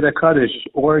when the Yidei Kaddish,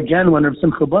 or again when Reb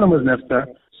Simcha Bunim was nifter.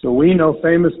 So we know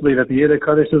famously that the Yidei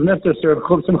Kaddish is nifter, so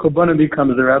Reb Simcha Bunim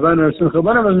becomes the Rebbe, and Reb Simcha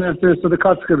Bunim was nifter, so the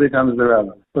Kotzker becomes the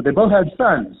Rebbe. But they both had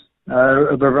sons.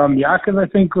 Bavram Yaakov, I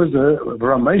think, was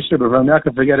Bavram Moshe. Bavram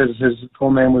Yaakov, forget his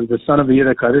full name, was the son of the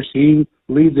Yidei Kaddish. He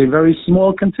leads a very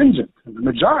small contingent. The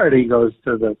majority goes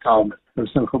to the Talmud of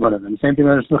Simcha Bunim. And the same thing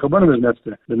with Simcha Bunim is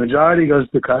nifter. The majority goes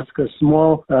to Kotzk. A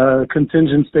small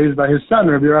contingent stays by his son,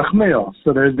 Rabbi Rachmiel.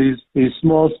 So there's these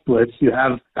small splits. You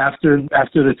have after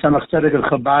the Tzemach Tzedek of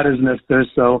Chabad is nifter.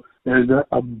 So there's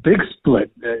a big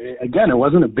split. Again, it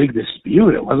wasn't a big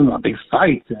dispute. It wasn't a big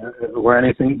fight or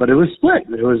anything, but it was split.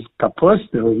 There was Kapus,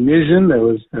 there was Nizhin, there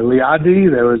was Liadi,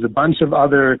 there was a bunch of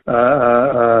other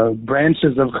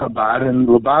branches of Chabad, and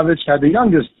Lubavitch had the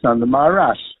youngest son, the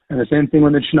Maharash. And the same thing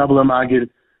when the Chernobyl Magid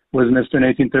was nifter in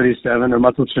 1837, or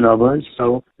Matul Chernobyl.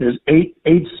 So there's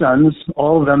eight sons.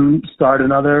 All of them start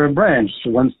another branch.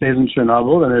 So one stays in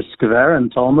Chernobyl, and there's Skver and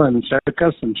Tolma and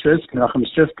Cherkas and Trisk and Nachum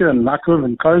Shivka and Makov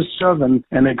and Korzhov,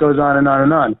 and it goes on and on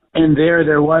and on. And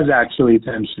there was actually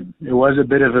tension. It was a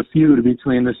bit of a feud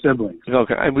between the siblings.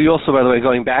 Okay. And we also, by the way,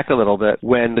 going back a little bit,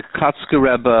 when the Kotzker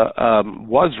Rebbe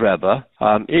was Rebbe,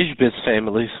 Ishbitz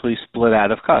famously split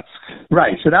out of Kotzk.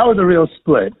 Right. So that was a real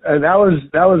split. That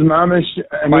was mamish.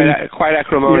 Quite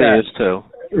acrimonious too.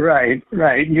 Right.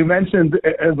 You mentioned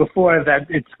before that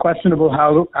it's questionable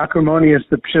how acrimonious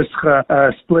the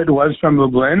Pshischa split was from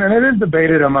Lublin, and it is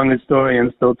debated among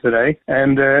historians still today.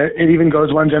 And it even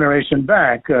goes one generation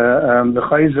back. The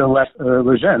Chayza left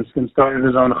Lezhensk and started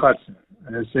his own chutzner.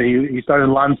 So he started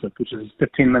Lansuk, which is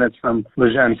 15 minutes from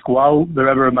Lezhensk, while the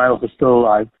Rebbe of Meilach was still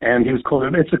alive, and he was called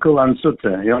Reb Itzchak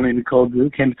Lansutta. He only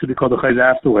came to be called the Chayz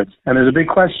afterwards. And there's a big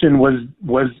question: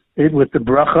 was it with the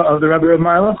bracha of the Rebbe of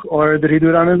Meilach, or did he do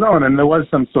it on his own? And there was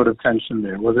some sort of tension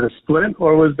there. Was it a split,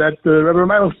 or was that the Rebbe of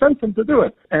Meilach sent him to do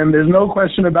it? And there's no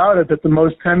question about it that the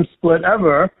most tense split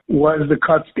ever was the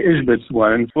Kotzk Ishbitz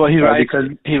one. Well, he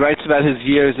writes about his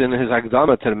years in his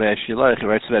Akdama to the Mei Shilach. He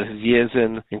writes about his years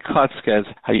in Kotzk as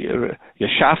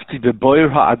Yashafti beboir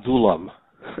ha'adulam.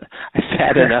 I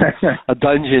sat in a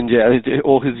dungeon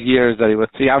all his years that he was.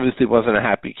 He obviously wasn't a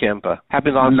happy camper. I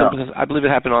believe it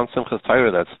happened on Simchas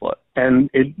Torah, that split. And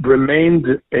it remained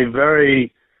a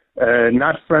very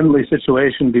not friendly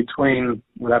situation between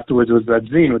what afterwards was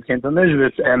Radzin with Kenton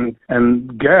Nishvitz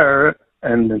and Ger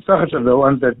and Sachachev, the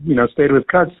ones that stayed with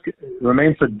Kotzk,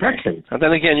 remained for decades. And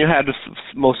then again, you had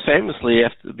most famously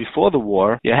before the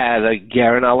war, you had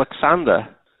Ger and Alexander.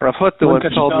 Rav Hutter once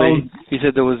told me, he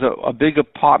said there was a big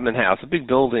apartment house, a big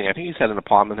building. I think he said an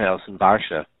apartment house in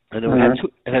Barsha. And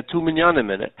it had two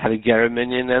minyanim in it. It had a Ger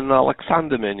minyan and an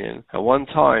Alexander minyan. At one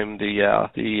time,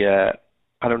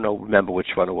 I don't know, remember which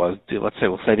one it was.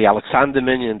 We'll say the Alexander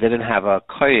minyan didn't have a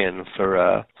kohen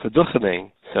for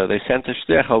duchening. So they sent a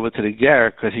shliach over to the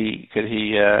ger. Could he,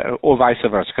 or vice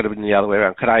versa? Could have been the other way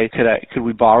around. Could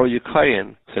we borrow your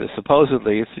kohen? So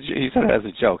supposedly, he said it as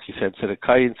a joke. He said, so the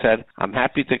kohen said, I'm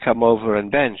happy to come over and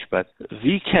bench, but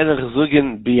wie kann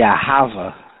zugen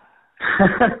bi'ahava?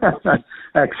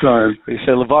 Excellent. He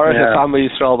said, Levarach Chama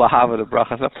Yisrael b'ahava the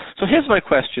bracha. So here's my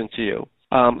question to you.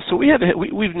 So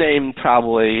we've named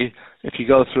probably, if you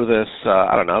go through this,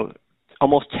 I don't know,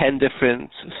 almost 10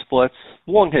 different splits.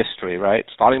 Long history, right?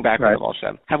 Starting back with the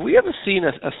Moshe. Have we ever seen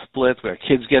a split where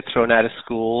kids get thrown out of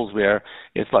schools, where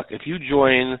it's, look, if you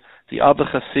join the other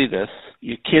Hasidus,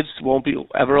 your kids won't be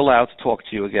ever allowed to talk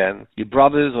to you again. Your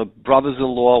brothers or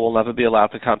brothers-in-law will never be allowed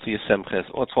to come to your simchas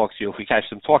or talk to you. If we catch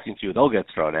them talking to you, they'll get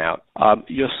thrown out.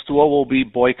 Your store will be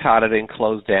boycotted and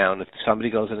closed down if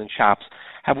somebody goes in and chops.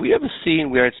 Have we ever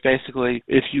seen where it's basically,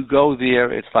 if you go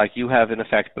there, it's like you have in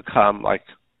effect become like,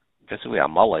 basically a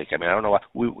Malik? I mean, I don't know.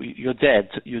 You're dead.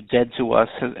 You're dead to us.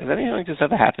 Has anything like this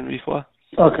ever happened before?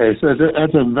 Okay, so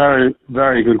that's a very,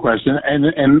 very good question,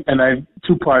 and I have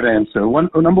two-part answer.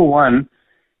 Number one,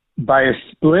 by a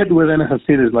split within a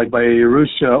Hasidus, like by a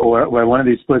Yerusha or one of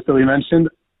these splits that we mentioned,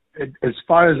 as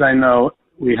far as I know,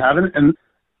 we haven't. And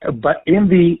But in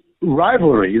the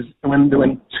rivalries, when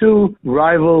two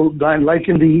rival, like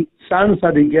in the San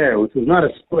Sadiger, which was not a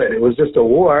split, it was just a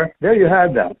war, there you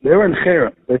had that. They were in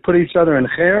Cherem. They put each other in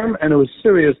Cherem, and it was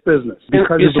serious business.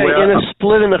 Because you're saying in a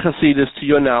split in the Hasidus, to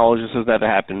your knowledge, this has never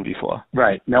happened before.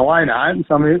 Right. Now, why not?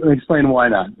 So let me explain why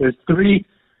not. There's three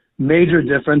major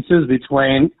differences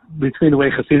between the way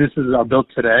Hasidus are built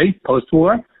today,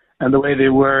 post-war, and the way they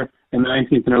were in the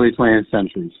 19th and early 20th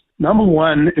centuries. Number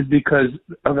one is because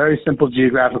a very simple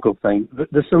geographical thing.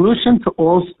 The solution to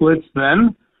all splits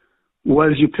then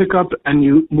was you pick up and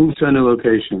you move to a new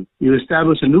location. You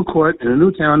establish a new court in a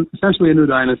new town, essentially a new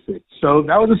dynasty. So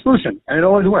that was the solution, and it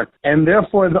always worked. And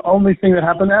therefore, the only thing that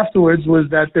happened afterwards was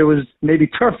that there was maybe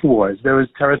turf wars. There was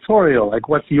territorial, like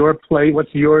what's your place,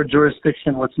 what's your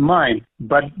jurisdiction, what's mine.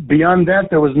 But beyond that,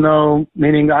 there was no,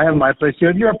 meaning I have my place, you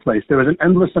have your place. There was an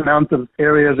endless amount of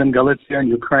areas in Galicia and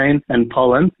Ukraine and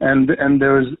Poland, and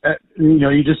there was,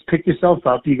 you just picked yourself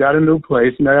up, you got a new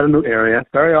place, you got a new area.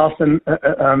 Very often,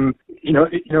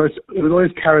 it was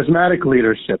always charismatic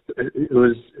leadership. It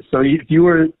was so if you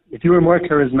were more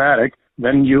charismatic,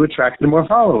 then you attracted more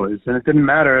followers, and it didn't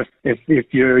matter if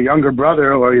your younger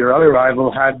brother or your other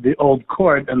rival had the old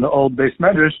court and the old base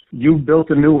medrash. You built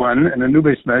a new one and a new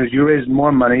base medrash. You raised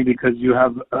more money because you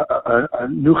have a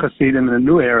new Hasidim in a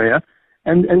new area.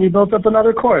 And you built up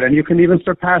another court, and you can even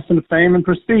surpass in fame and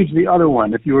prestige the other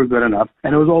one if you were good enough.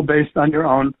 And it was all based on your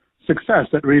own success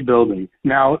at rebuilding.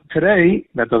 Now, today,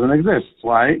 that doesn't exist.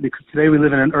 Why? Because today we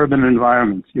live in an urban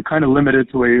environment. You're kind of limited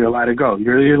to where you're allowed to go.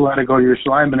 You're either allowed to go to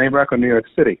Yerushalayim, Bnei Brak, or New York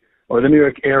City, or the New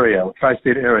York area, or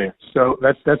tri-state area. So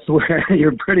that's where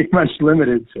you're pretty much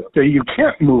limited to. So you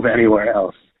can't move anywhere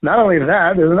else. Not only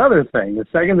that, there's another thing. The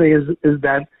second thing is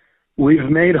that we've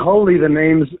made holy the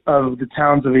names of the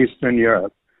towns of Eastern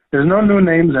Europe. There's no new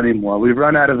names anymore. We've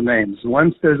run out of names.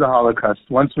 Once there's a Holocaust,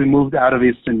 once we moved out of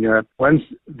Eastern Europe, once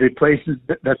the places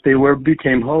that they were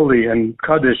became holy and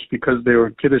Kaddish because they were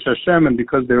Kiddush Hashem and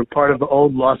because they were part of the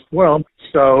old lost world,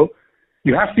 so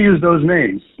you have to use those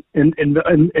names. In the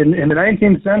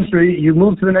 19th century, you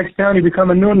move to the next town, you become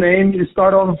a new name, you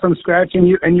start over from scratch, and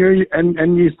you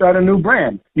start a new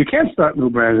brand. You can't start new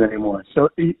brands anymore. So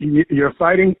you're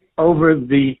fighting over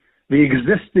the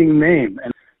existing name.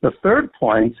 And the third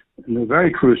point, and a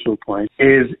very crucial point,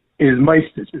 is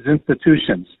meisters, is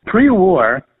institutions.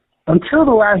 Pre-war, until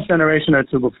the last generation or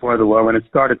two before the war when it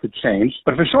started to change,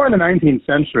 but for sure in the 19th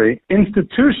century,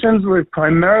 institutions were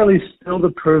primarily still the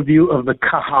purview of the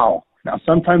Kahal. Now,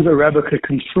 sometimes a Rebbe could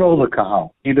control the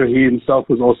Kahal. Either he himself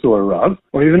was also a Rav,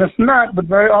 or even if not, but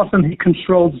very often he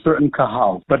controlled certain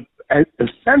Kahal. But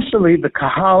essentially, the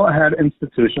Kahal had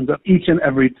institutions of each and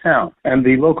every town. And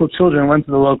the local children went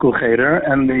to the local cheder,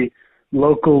 and the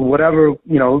local whatever,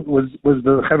 was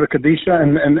the Chevra Kadisha,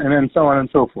 and so on and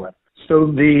so forth. So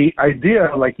the idea,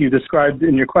 like you described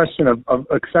in your question, of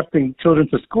accepting children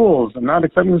to schools and not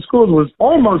accepting to schools was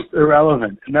almost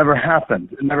irrelevant. It never happened.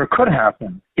 It never could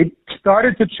happen. It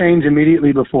started to change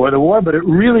immediately before the war, but it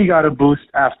really got a boost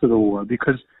after the war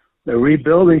because they're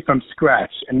rebuilding from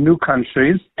scratch in new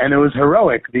countries, and it was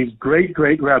heroic. These great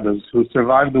Rebbes who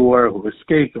survived the war, who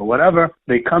escaped or whatever,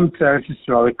 they come to Eretz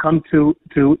Yisrael, they come to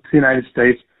the United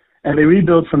States, and they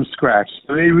rebuild from scratch.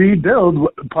 So they rebuild,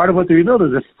 part of what they rebuild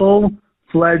is a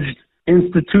full-fledged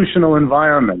institutional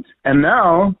environment. And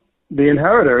now the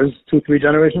inheritors, 2-3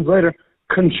 generations later,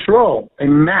 control a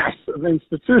mass of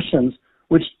institutions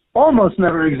which almost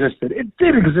never existed. It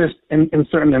did exist in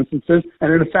certain instances,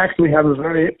 and in fact we have a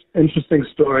very interesting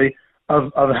story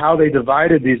of how they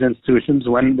divided these institutions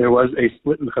when there was a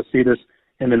split in Hasidus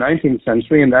in the 19th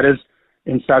century, and that is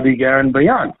in Sadiger and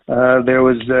Bayan. They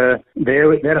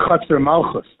had a Chatzar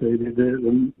Malchus,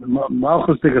 the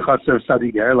Malchus did a Chatzar of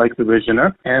Sadiger, like the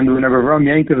Rishner, and whenever Ram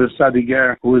Yankov of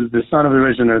Sadiger, who was the son of the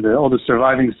Rishner, the oldest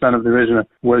surviving son of the Rishner,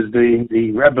 was the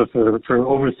Rebbe for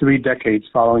over 3 decades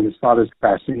following his father's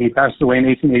passing. He passed away in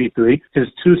 1883. His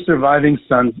 2 surviving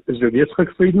sons is Rabbi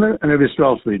Yitzchak Friedman and Rabbi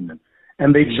Yisrael Friedman.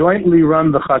 And they jointly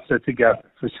run the Chatzar together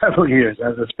for several years,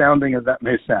 as astounding as that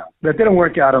may sound. That didn't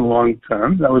work out in long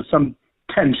term. That was some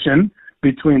tension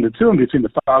between the two and between the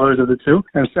followers of the two.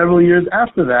 And several years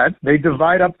after that, they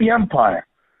divide up the empire.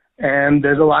 And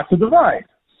there's a lot to divide.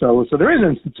 So there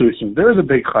is institutions. There is a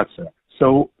big Chatzar.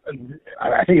 So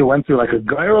I think it went through like a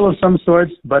gyral of some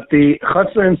sorts, but the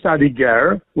Chatzar in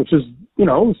Sadiger, which is,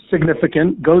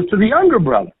 significant, goes to the younger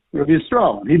brother, Rabbi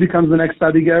Yisrael. He becomes the next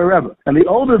Sadiger Rebbe. And the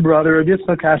older brother, Rabbi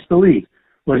Yitzchak, has to leave.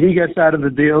 What he gets out of the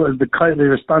deal is the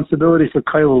responsibility for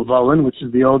Kailul Valin, which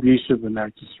is the old yeshiva in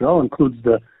Eretz Yisrael, includes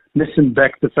the Nissen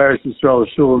Beck, the Eretz Yisrael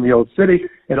shul in the old city.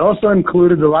 It also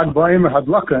included the Lag BaOmer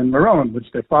Hadlaka in Meron, which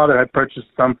their father had purchased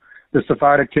from the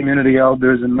Sephardic community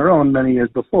elders in Meron many years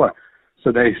before.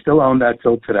 So they still own that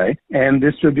till today. And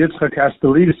this Rabbi Yitzchak has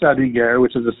to leave Sadi Ger,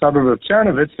 which is a suburb of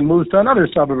Chernovitz, and moves to another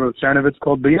suburb of Chernovitz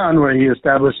called Bayan, where he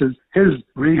establishes his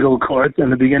regal court in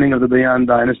the beginning of the Bayan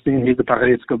dynasty, and he's the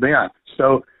Pacharitzko Bayan.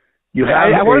 So you have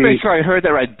I want to make sure I heard that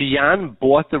right. Bayan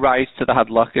bought the rights to the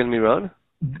Hadlaka in Meron?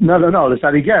 No, the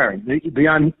Sadi Ger.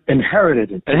 Bayan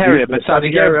inherited it. But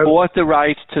Sadi Ger bought the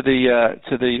rights to the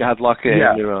Hadlaka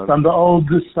in Meron. From the old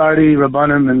Sadi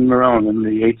Rabbanim in Meron in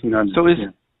the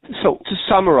 1800s. So to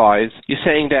summarize, you're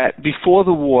saying that before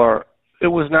the war, it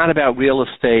was not about real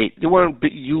estate. There weren't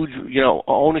huge,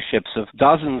 ownerships of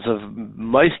dozens of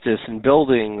meistis and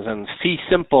buildings and fee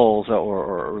simples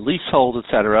or leasehold,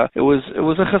 etc. It was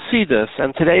a Hasidus,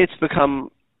 and today it's become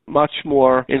much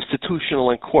more institutional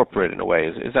and corporate in a way.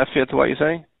 Is that fair to what you're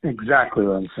saying? Exactly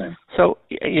what I'm saying. So,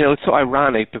 it's so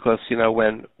ironic because,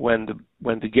 when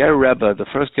the Ger Rebbe, the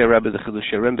first Ger Rebbe, the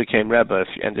Chidush Yerim became Rebbe,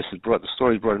 and this is the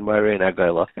story brought in Moirei and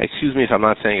Agayla. Excuse me if I'm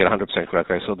not saying it 100%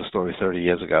 correctly. I saw the story 30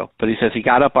 years ago. But he says he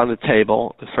got up on the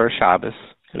table, the first Shabbos,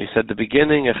 and he said the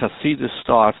beginning of Hasidus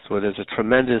starts where there's a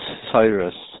tremendous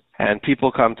Cyrus, and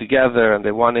people come together and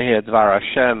they want to hear Dvar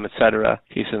Hashem, etc.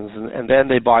 He says, and then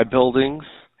they buy buildings,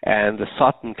 and the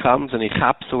Satan comes and he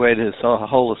chaps away his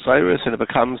whole Osiris, and it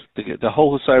becomes, the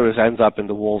whole Osiris ends up in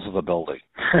the walls of a building.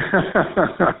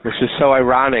 Which is so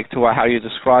ironic to how you're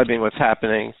describing what's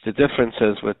happening, the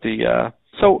differences with the...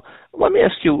 So let me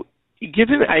ask you,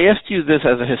 I asked you this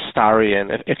as a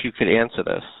historian, if you could answer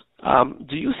this.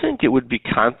 Do you think it would be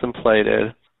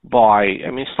contemplated by,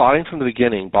 starting from the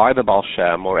beginning, by the Baal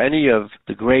Shem or any of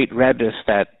the great Rebbes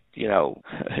that,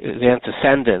 his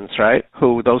antecedents, right?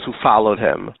 Those who followed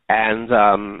him,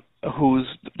 and whose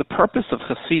the purpose of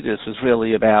Hasidus is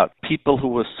really about people who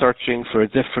were searching for a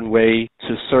different way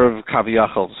to serve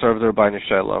Kaviyachal, serve the Rabbeinu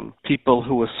Shalom, people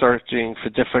who were searching for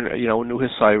different, new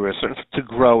Hasiris, to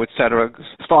grow, etc.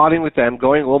 Starting with them,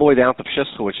 going all the way down to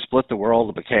Pshischa, which split the world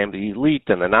and became the elite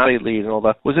and the not elite and all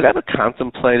that. Was it ever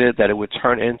contemplated that it would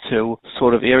turn into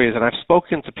sort of areas? And I've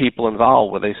spoken to people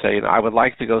involved where they say, I would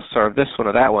like to go serve this one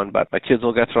or that one, but my kids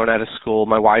will get thrown out of school,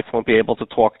 my wife won't be able to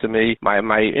talk to me, my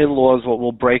in-laws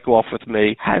will break off with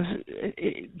me.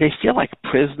 They feel like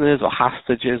prisoners or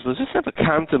hostages. Was this ever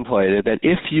contemplated that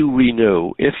if you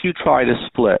renew, if you try to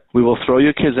split, we will throw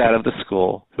your kids out of the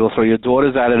school, we will throw your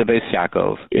daughters out of the Beis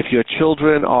Yaakov. If your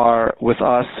children are with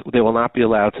us, they will not be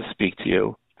allowed to speak to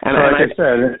you. And I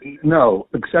said, no,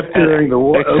 except during the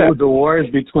war, the wars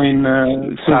between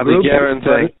Sadi Ger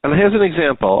and here's an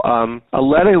example. A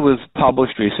letter was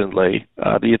published recently.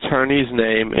 The attorney's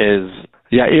name is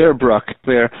Yair Bruck.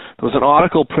 There was an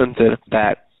article printed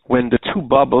that when the two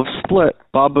Babov split,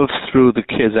 Babov threw the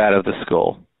kids out of the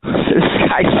school. This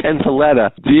guy sent a letter,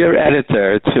 dear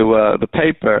editor, to the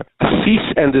paper,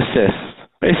 cease and desist.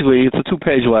 Basically, it's a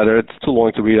 2-page letter. It's too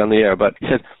long to read on the air, but he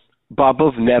said,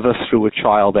 Babov never threw a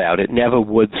child out. It never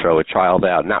would throw a child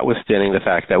out, notwithstanding the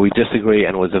fact that we disagree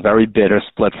and was a very bitter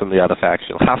split from the other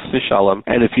faction. Chas v'shalom.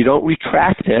 And if you don't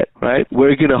retract it, right,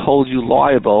 we're going to hold you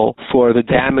liable for the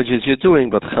damages you're doing,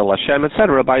 but Chil Hashem,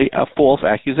 etc., by a false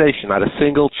accusation. Not a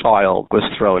single child was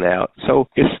thrown out. So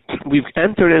we've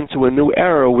entered into a new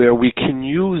era where we can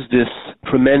use this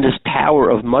tremendous power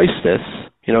of Meistis.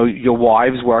 Your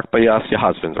wives work by us, your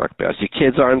husbands work by us. Your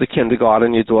kids are in the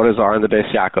kindergarten, your daughters are in the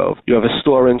Beis Yaakov. You have a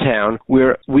store in town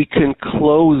where we can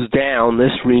close down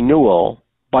this renewal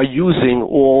by using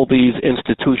all these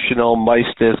institutional,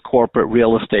 meistis, corporate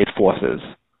real estate forces,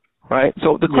 right?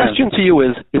 So the question to you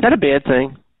is that a bad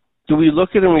thing? Do we look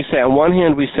at it and we say, on one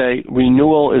hand, we say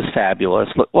renewal is fabulous.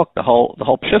 Look, the whole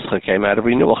Pshischa came out of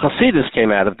renewal. Hasidus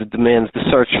came out of the demands, the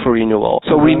search for renewal.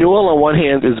 So renewal on one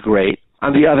hand is great.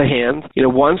 On the other hand,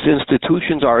 once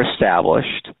institutions are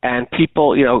established and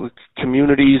people,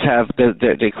 communities have,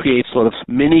 they create sort of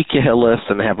mini kehillas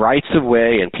and have rights of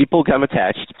way and people come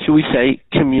attached, should we say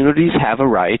communities have a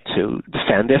right to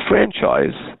defend their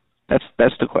franchise?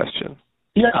 That's the question.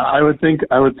 Yeah, I would think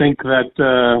that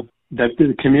that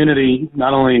the community,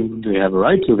 not only do they have a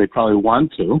right to, they probably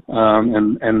want to,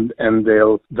 and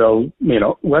they'll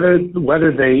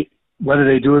whether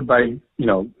they do it by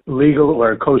legal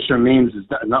or kosher means is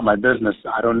not my business.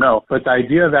 I don't know. But the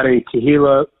idea that a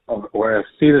kehillah or a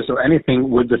Hasidus or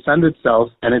anything would defend itself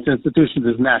and its institutions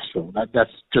is natural. That's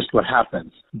just what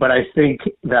happens. But I think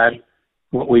that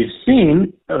what we've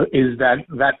seen is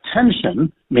that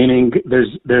tension, meaning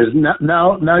there's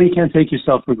now you can't take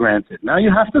yourself for granted. Now you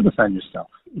have to defend yourself.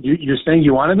 You're saying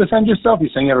you want to defend yourself.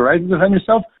 You're saying you have a right to defend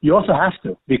yourself. You also have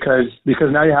to because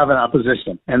now you have an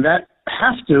opposition, and that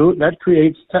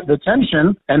creates the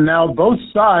tension. And now both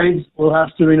sides will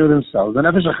have to renew themselves. The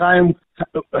Nefesh HaChaim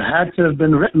had to have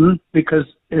been written because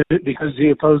he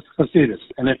opposed Hasidus.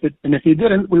 And if he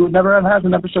didn't, we would never have had the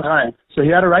Nefesh HaChaim. So he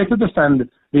had a right to defend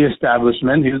the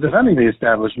establishment. He was defending the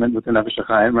establishment with the Nefesh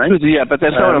HaChaim, right? Yeah, but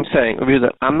that's not what I'm saying.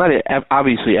 I'm not.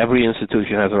 Obviously, every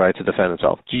institution has a right to defend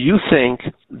itself. Do you think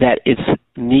that its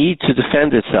need to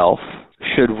defend itself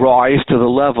should rise to the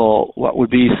level what would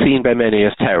be seen by many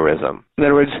as terrorism? In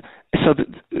other words, so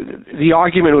the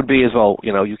argument would be as well,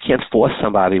 you can't force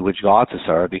somebody which God to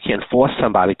serve. You can't force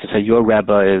somebody to say your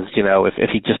Rebbe is, if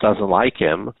he just doesn't like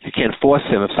him. You can't force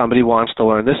him if somebody wants to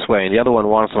learn this way and the other one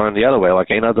wants to learn the other way.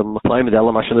 Like you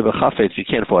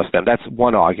can't force them. That's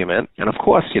one argument. And of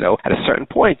course, at a certain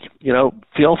point,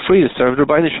 feel free to serve the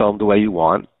Rebbeinu Shalom the way you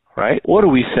want. Right? Or do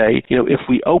we say, if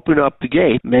we open up the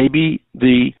gate, maybe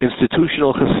the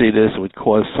institutional Hasidus would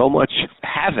cause so much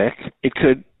havoc, it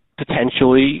could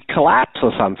potentially collapse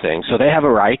or something. So they have a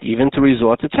right even to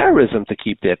resort to terrorism to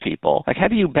keep their people. Like, how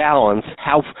do you balance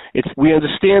we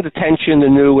understand the tension, the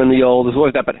new and the old, is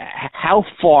always that, but how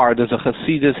far does a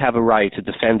Hasidus have a right to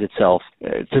defend itself,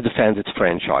 to defend its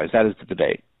franchise? That is the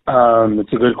debate.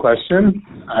 It's a good question.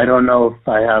 I don't know if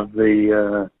I have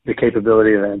the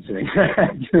capability of answering.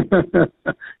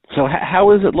 So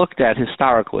how is it looked at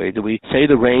historically? Do we say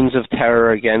the reigns of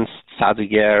terror against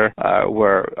Sadiger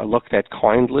were looked at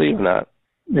kindly or not?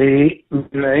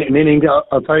 Meaning,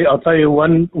 I'll tell you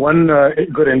one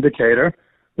good indicator: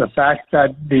 the fact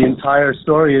that the entire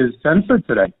story is censored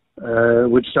today.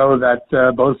 Would show that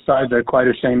both sides are quite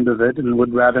ashamed of it and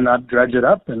would rather not dredge it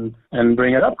up and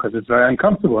bring it up because it's very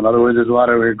uncomfortable. In other words, there's a lot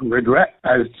of regret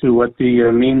as to what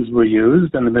the means were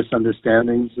used and the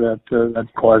misunderstandings that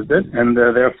caused it, and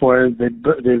therefore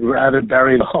they'd rather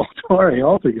bury the whole story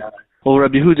altogether. Well,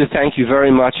 Rabbi Yehuda, thank you very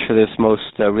much for this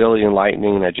most really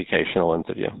enlightening and educational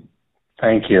interview.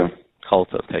 Thank you. Kol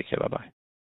tov. Take care. Bye-bye.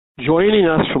 Joining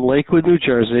us from Lakewood, New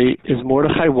Jersey, is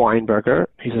Mordechai Weinberger.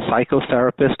 He's a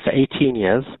psychotherapist for 18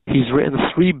 years. He's written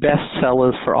 3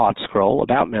 bestsellers for ArtScroll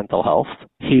about mental health.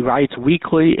 He writes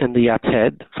weekly in the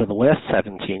Yated for the last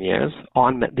 17 years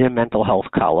on their mental health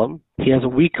column. He has a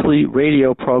weekly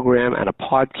radio program and a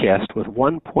podcast with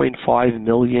 1.5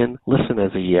 million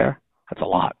listeners a year. That's a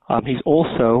lot. He's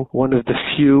also one of the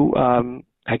few,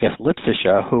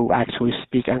 Lipsischer, who actually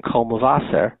speak on Kol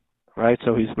Mavaser. Right,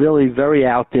 so he's really very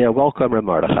out there. Welcome, Reb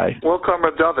Mordechai. Welcome,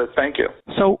 Reb David. Thank you.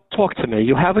 So, talk to me.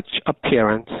 You have a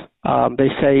parent. They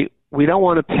say, we don't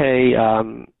want to pay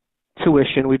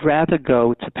tuition. We'd rather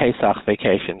go to Pesach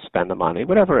vacation, spend the money,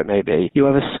 whatever it may be. You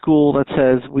have a school that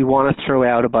says, we want to throw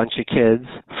out a bunch of kids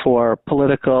for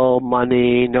political,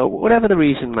 money, whatever the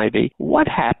reason may be. What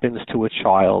happens to a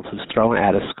child who's thrown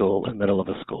out of school in the middle of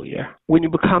a school year? When you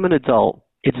become an adult,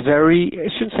 it's I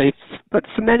shouldn't say, but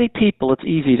for many people, it's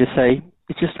easy to say,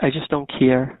 I just don't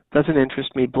care. Doesn't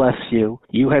interest me. Bless you.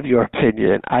 You have your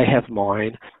opinion. I have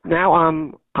mine. Now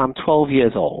I'm 12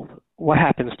 years old. What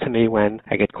happens to me when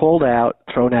I get called out,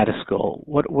 thrown out of school?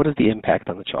 What is the impact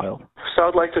on the child? So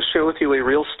I'd like to share with you a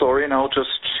real story, and I'll just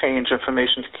change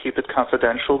information to keep it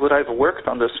confidential, but I've worked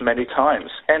on this many times.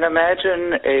 And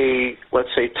imagine let's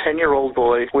say, 10-year-old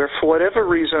boy where for whatever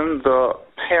reason the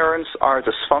parents are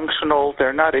dysfunctional,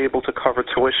 they're not able to cover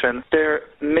tuition, they're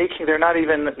not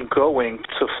even going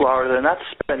to Florida, they're not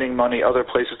spending money other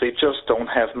places, they just don't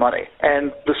have money.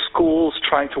 And the school's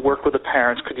trying to work with the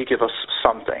parents, could you give us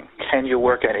something? Can you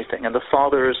work anything? And the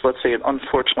father is, let's say,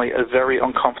 unfortunately, a very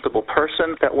uncomfortable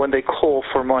person that when they call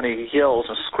for money, yells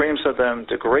and screams at them,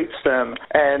 degrades them,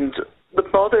 and the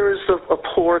mother is a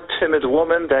poor, timid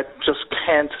woman that just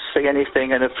can't say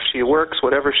anything, and if she works,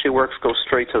 whatever she works goes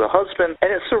straight to the husband.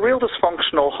 And it's a real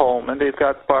dysfunctional home, and they've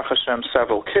got, Baruch Hashem,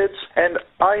 several kids. And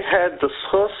I had the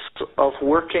zchus of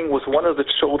working with one of the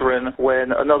children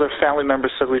when another family member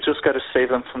said, we just got to save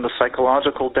them from the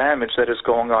psychological damage that is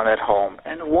going on at home.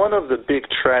 And one of the big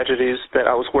tragedies that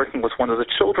I was working with one of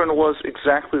the children was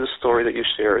exactly the story that you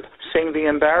shared, saying the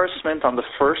embarrassment on the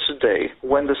first day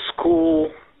when the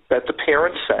school that the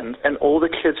parents send, and all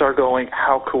the kids are going,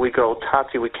 how could we go?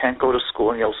 Tati, we can't go to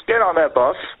school. And he goes, get on that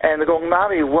bus. And they're going,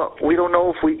 Mommy, we don't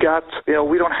know if we got,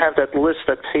 we don't have that list,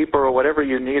 that paper or whatever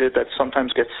you needed that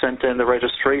sometimes gets sent in, the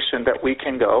registration, that we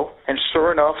can go. And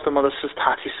sure enough, the mother says,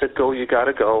 Tati said, go, you got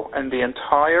to go. And the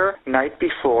entire night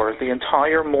before, the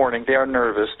entire morning, they are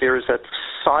nervous. There is that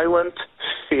silent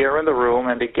fear in the room,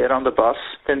 and they get on the bus,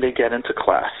 then they get into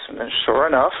class. And then sure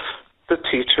enough, the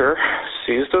teacher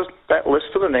sees that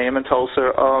list of the name and tells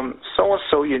her,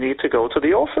 so-and-so, you need to go to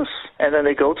the office. And then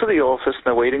they go to the office, and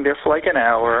they're waiting there for like an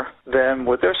hour, them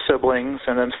with their siblings,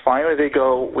 and then finally they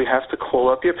go, we have to call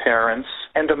up your parents.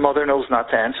 And the mother knows not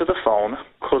to answer the phone,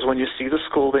 because when you see the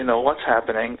school, they know what's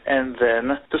happening. And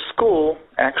then the school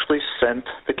actually sent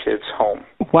the kids home.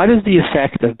 What is the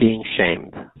effect of being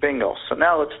shamed? Bingo. So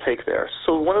now let's take there.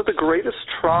 So one of the greatest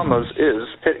traumas is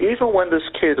that even when this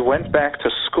kid went back to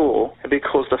school,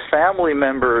 because the family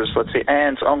members, let's say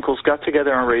aunts, uncles, got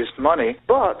together and raised money,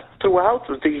 but throughout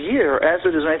the year, as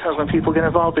it is many times when people get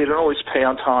involved, they don't always pay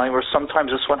on time, or sometimes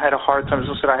this one had a hard time. This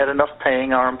one said, I had enough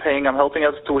paying, or I'm helping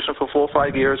out the tuition for 4 or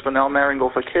 5 years, but now I'm marrying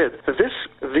off a kid.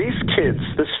 These kids,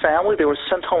 this family, they were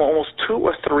sent home almost 2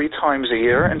 or 3 times a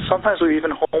year, and sometimes they were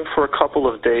even home for a couple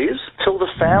of days, till the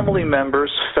family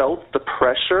members felt the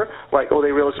pressure, like,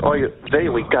 they realized,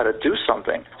 we got to do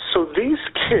something. So these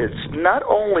kids, not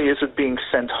only is it being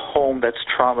sent home that's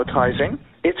traumatizing,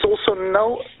 it's also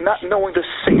not knowing the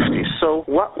safety. So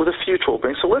what will the future will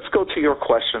bring? So let's go to your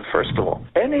question first of all.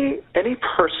 Any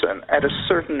person at a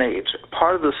certain age,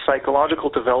 part of the psychological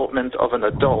development of an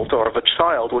adult or of a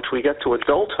child, which we get to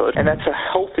adulthood, and that's a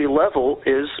healthy level,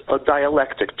 is a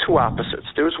dialectic, 2 opposites.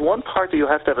 There's one part that you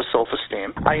have to have a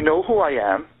self-esteem. I know who I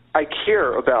am. I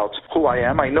care about who I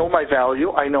am. I know my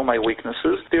value. I know my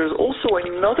weaknesses. There's also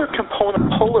another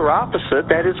component, polar opposite,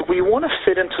 that is we want to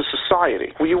fit into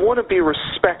society. We want to be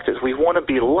respected. We want to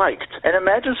be liked. And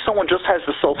imagine someone just has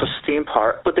the self-esteem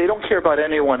part, but they don't care about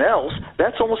anyone else.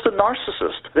 That's almost a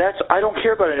narcissist. That's, I don't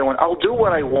care about anyone. I'll do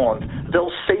what I want.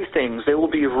 They'll say things. They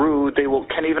will be rude. They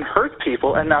can even hurt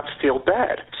people and not feel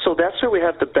bad. So that's where we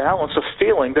have the balance of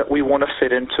feeling that we want to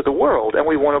fit into the world, and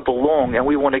we want to belong, and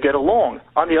we want to get along.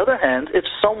 On the other hand, if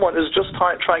someone is just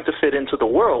trying to fit into the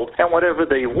world and whatever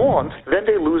they want, then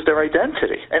they lose their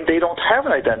identity, and they don't have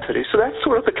an identity. So that's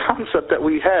sort of the concept that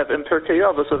we have in Pirkei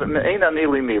Avos of Me'ena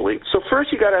Nili Mili. So first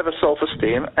you got to have a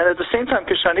self-esteem, and at the same time,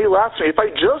 Kishani Latzmi, if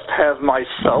I just have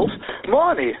myself,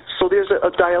 Mani. So there's a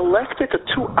dialectic of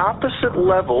 2 opposite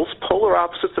levels, polar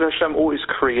opposites that Hashem always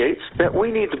creates, that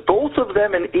we need both of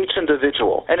them in each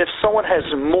individual. And if someone has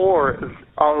more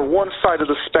on one side of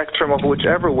the spectrum of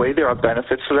whichever way, there are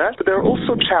benefits to that, but there are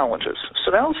also challenges. So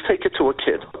now let's take it to a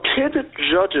kid. A kid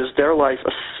judges their life,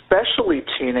 especially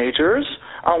teenagers,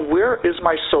 on where is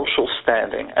my social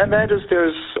standing. And that is,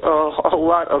 there's a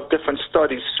lot of different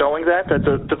studies showing that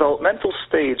the developmental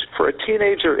stage for a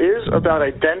teenager is about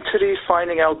identity,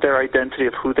 finding out their identity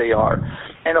of who they are.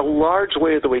 And a large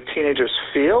way of the way teenagers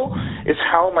feel is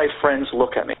how my friends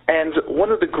look at me. And one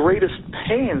of the greatest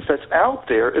pains that's out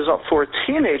there is for a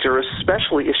teenager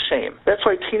especially is shame. That's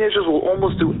why teenagers will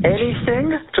almost do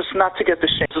anything just not to get the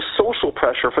shame. It's a social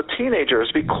pressure for teenagers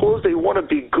because they want to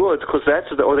be good,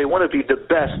 or they want to be the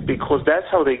best because that's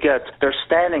how they get their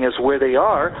standing as where they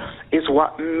are, is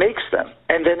what makes them.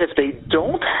 And then if they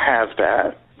don't have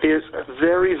that, is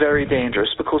very, very dangerous,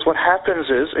 because what happens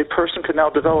is a person could now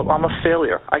develop, I'm a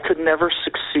failure. I could never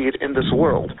succeed in this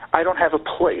world. I don't have a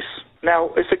place.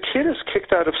 Now, if a kid is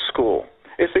kicked out of school,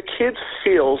 if a kid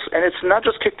feels, and it's not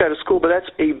just kicked out of school, but that's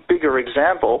a bigger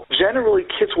example, generally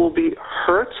kids will be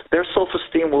hurt, their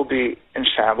self-esteem will be in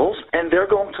shambles, and they're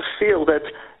going to feel that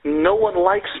no one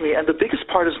likes me, and the biggest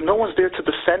part is no one's there to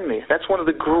defend me. That's one of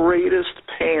the greatest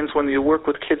pains when you work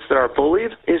with kids that are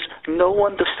bullied, is no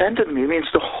one defended me. It means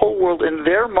the whole world, in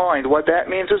their mind, what that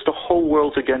means is the whole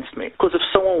world's against me. Because if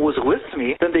someone was with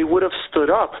me, then they would have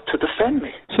stood up to defend me.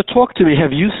 So talk to me,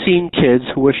 have you seen kids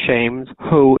who were shamed,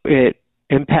 who it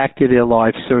impacted their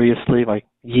lives seriously, like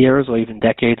years or even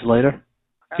decades later?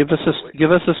 Absolutely.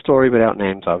 Give us a story without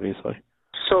names, obviously.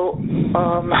 So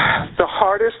the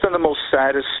hardest and the most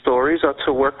saddest stories are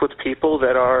to work with people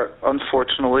that are,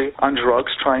 unfortunately, on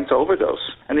drugs trying to overdose.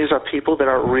 And these are people that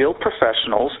are real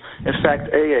professionals. In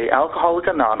fact, AA, Alcoholic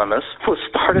Anonymous, was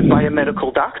started by a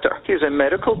medical doctor. He's a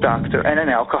medical doctor and an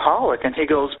alcoholic. And he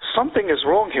goes, something is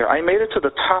wrong here. I made it to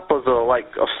the top of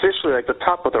officially the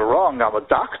top of the rung. I'm a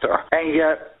doctor. And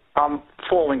yet I'm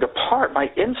falling apart. My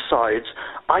insides,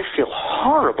 I feel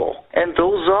horrible. And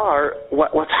those are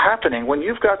what's happening. When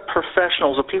you've got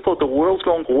professionals or people, the world's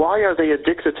going, why are they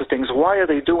addicted to things? Why are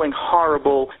they doing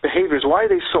horrible behaviors? Why are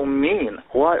they so mean?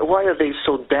 Why are they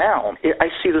so down? I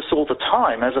see this all the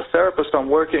time. As a therapist, I'm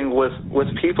working with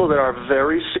people that are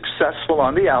very successful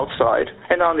on the outside,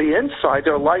 and on the inside,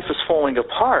 their life is falling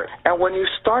apart. And when you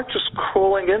start just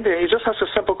crawling in there, you just ask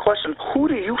a simple question, who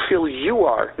do you feel you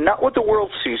are? Not what the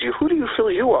world sees you. Who do you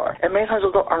feel you are? And many times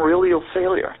they'll go, I'm really a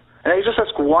failure. And I just ask,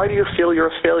 why do you feel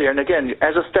you're a failure? And again,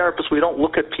 as a therapist, we don't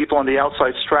look at people on the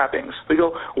outside strappings. We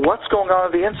go, what's going on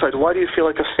the inside? Why do you feel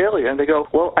like a failure? And they go,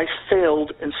 well, I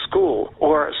failed in school.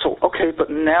 Or, so, okay,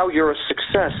 but now you're a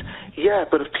success. Yeah,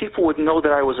 but if people would know that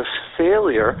I was a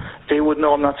failure, they would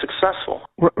know I'm not successful.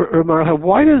 Marla,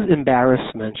 why does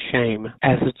embarrassment, shame,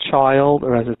 as a child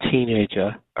or as a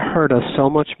teenager, hurt us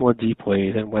so much more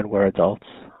deeply than when we're adults?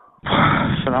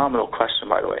 Phenomenal question,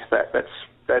 by the way. That's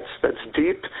That's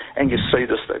deep and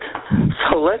Yesodistic.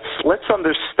 So let's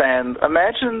understand.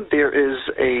 Imagine there is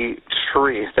a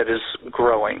tree that is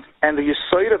growing, and the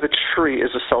Yesod of a tree is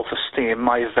a self-esteem,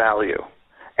 my value.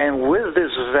 And with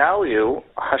this value,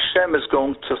 Hashem is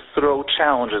going to throw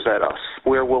challenges at us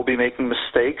where we'll be making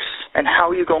mistakes. And how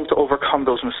are you going to overcome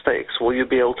those mistakes? Will you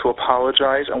be able to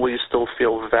apologize, and will you still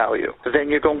feel value? Then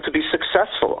you're going to be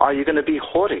successful. Are you going to be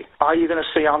haughty? Are you going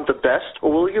to say, I'm the best? Or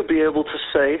will you be able to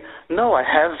say, no, I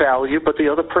have value, but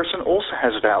the other person also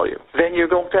has value? Then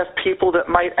you're going to have people that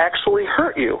might actually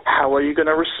hurt you. How are you going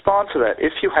to respond to that?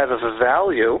 If you have a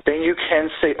value, then you can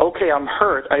say, okay, I'm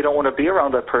hurt. I don't want to be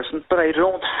around that person, but I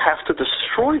don't have to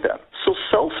destroy them. So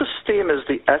self-esteem is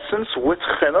the essence with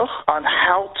chinuch on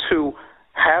how to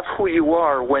have who you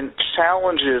are when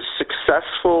challenges,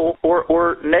 successful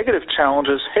or negative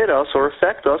challenges hit us or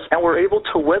affect us, and we're able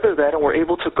to weather that, and we're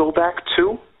able to go back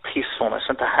to peacefulness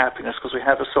and to happiness because we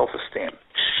have a self-esteem.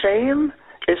 Shame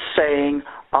is saying,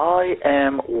 I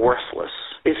am worthless.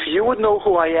 If you would know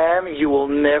who I am, you will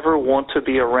never want to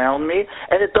be around me.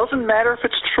 And it doesn't matter if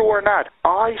it's true or not.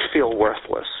 I feel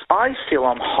worthless. I feel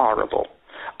I'm horrible.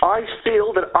 I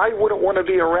feel that I wouldn't want to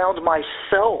be around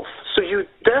myself. So you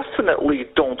definitely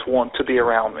don't want to be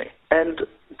around me. And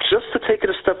just to take it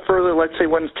a step further, let's say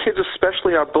when kids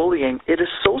especially are bullying, it is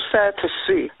so sad to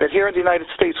see that here in the United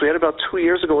States, we had about 2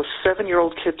 years ago, a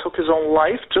 7-year-old kid took his own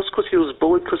life just because he was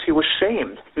bullied because he was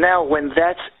shamed. Now, when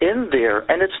that's in there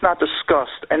and it's not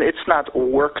discussed and it's not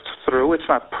worked through, it's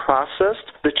not processed,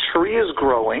 the tree is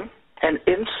growing. And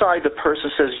inside the person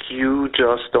says, you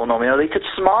just don't know me. Now, they could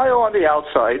smile on the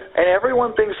outside, and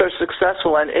everyone thinks they're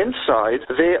successful, and inside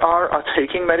they are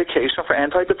taking medication for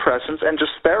antidepressants, and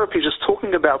just therapy, just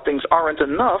talking about things aren't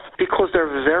enough because their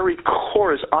very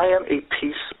core is, I am a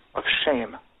piece of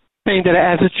shame. Saying that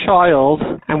as a child,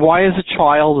 and why as a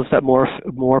child is that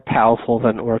more powerful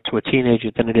than, or to a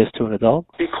teenager than it is to an adult?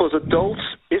 Because adults,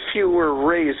 if you were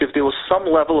raised, if there was some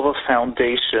level of a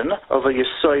foundation of a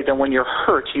yesod, then when you're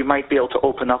hurt, you might be able to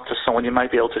open up to someone, you might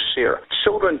be able to share.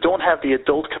 Children don't have the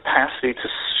adult capacity to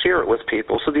share it with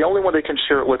people, so the only one they can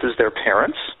share it with is their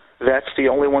parents. That's the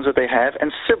only ones that they have,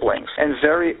 and siblings, and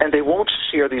they won't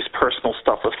share these personal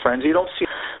stuff with friends. You don't see.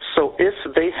 So if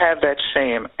they have that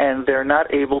shame and they're not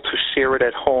able to share it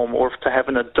at home, or to have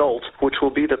an adult, which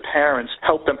will be the parents,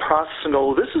 help them process and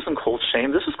go, this isn't called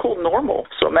shame, this is called normal.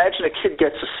 So imagine a kid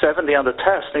gets a 70 on the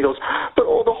test and he goes, but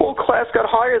the whole class got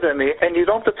higher than me, and you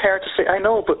don't the parent to say, I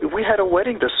know, but we had a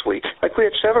wedding this week. Like we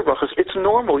had Sheva Brachas. It's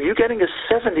normal. You getting a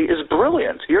 70 is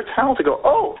brilliant. You're talented.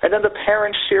 Go, and then the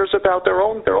parent shares about their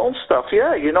own stuff.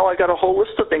 Yeah, I got a whole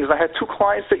list of things. I had 2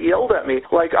 clients that yelled at me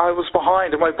like I was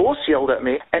behind, and my boss yelled at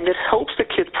me, and it helps the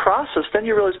kid process. Then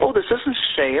you realize, this isn't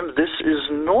shame, this is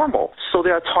normal. So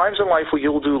there are times in life where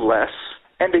you'll do less,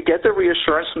 and they get the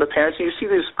reassurance from the parents, and you see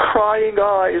these crying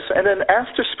eyes, and then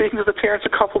after speaking to the parents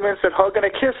a couple minutes, that hug and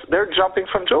a kiss, they're jumping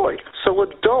from joy. So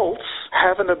adults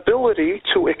have an ability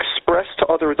to express to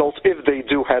other adults. If they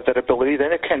do have that ability,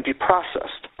 then it can be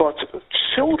processed. But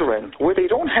children, where they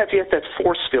don't have yet that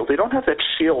force field, they don't have that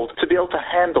shield to be able to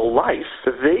handle life,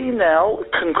 they now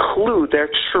conclude their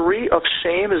tree of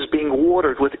shame is being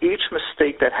watered with each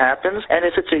mistake that happens, and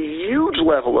if it's a huge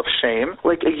level of shame,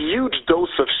 like a huge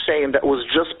dose of shame that was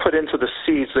just put into the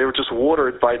seeds, they were just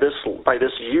watered by this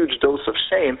huge dose of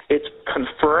shame, it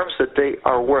confirms that they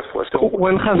are worthless.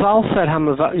 When Chazal said,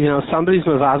 somebody's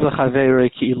mevazach avere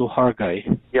ki'ilu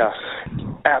hargai. Yes,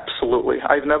 absolutely.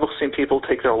 I've never seen people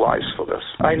take their lives for this.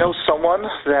 I know someone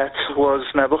that was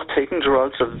never taking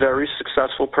drugs, a very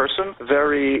successful person,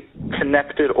 very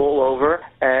connected all over,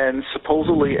 and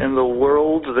supposedly in the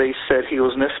world they said he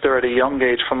was nifter at a young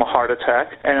age from a heart attack,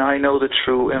 and I know the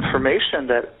true information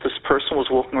that this person was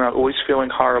walking around always feeling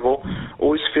horrible,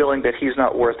 always feeling that he's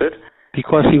not worth it.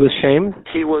 Because he was shamed?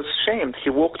 He was shamed. He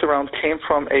walked around, came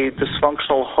from a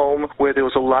dysfunctional home where there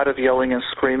was a lot of yelling and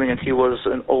screaming, and he was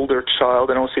an older child.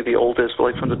 I don't see the oldest, but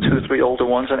like from the 2, 3 older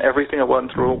ones, and everything that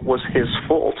went through was his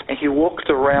fault. And he walked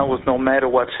around with no matter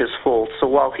what's his fault. So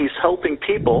while he's helping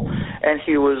people, and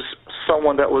he was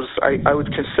someone that was, I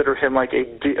would consider him like a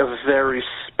very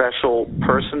special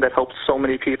person that helped so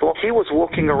many people, he was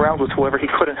walking around with whoever he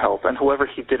couldn't help and whoever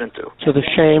he didn't do. So the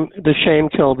shame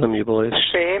killed him, you believe?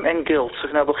 Shame and guilt.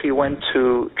 So he went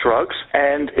to drugs,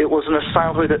 and it was in a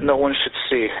silent way that no one should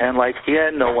see. And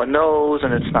no one knows,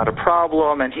 and it's not a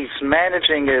problem, and he's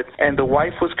managing it, and the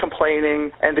wife was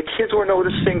complaining, and the kids were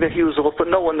noticing that he was off,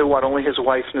 but no one knew what, only his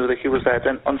wife knew that he was that.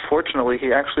 And unfortunately, he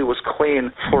actually was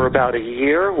clean for about a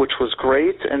year, which was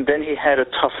great, and then he had a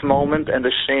tough moment, and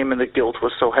the shame and the guilt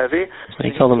was so heavy. So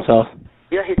he killed himself.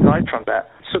 Yeah, he died from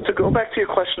that. So to go back to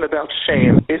your question about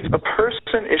shame, if a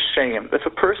person is shamed, if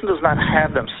a person does not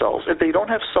have themselves, if they don't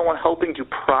have someone helping you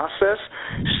process,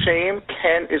 shame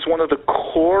is one of the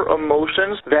core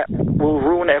emotions that will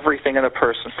ruin everything in a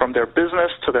person, from their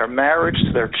business to their marriage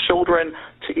to their children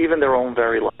to even their own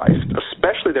very life,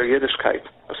 especially their Yiddishkeit.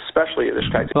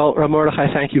 Well, Rav Mordechai,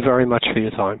 thank you very much for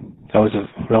your time. That was a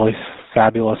really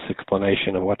fabulous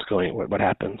explanation of what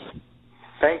happens.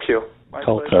 Thank you. My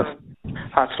pleasure.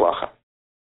 Hatzlacha.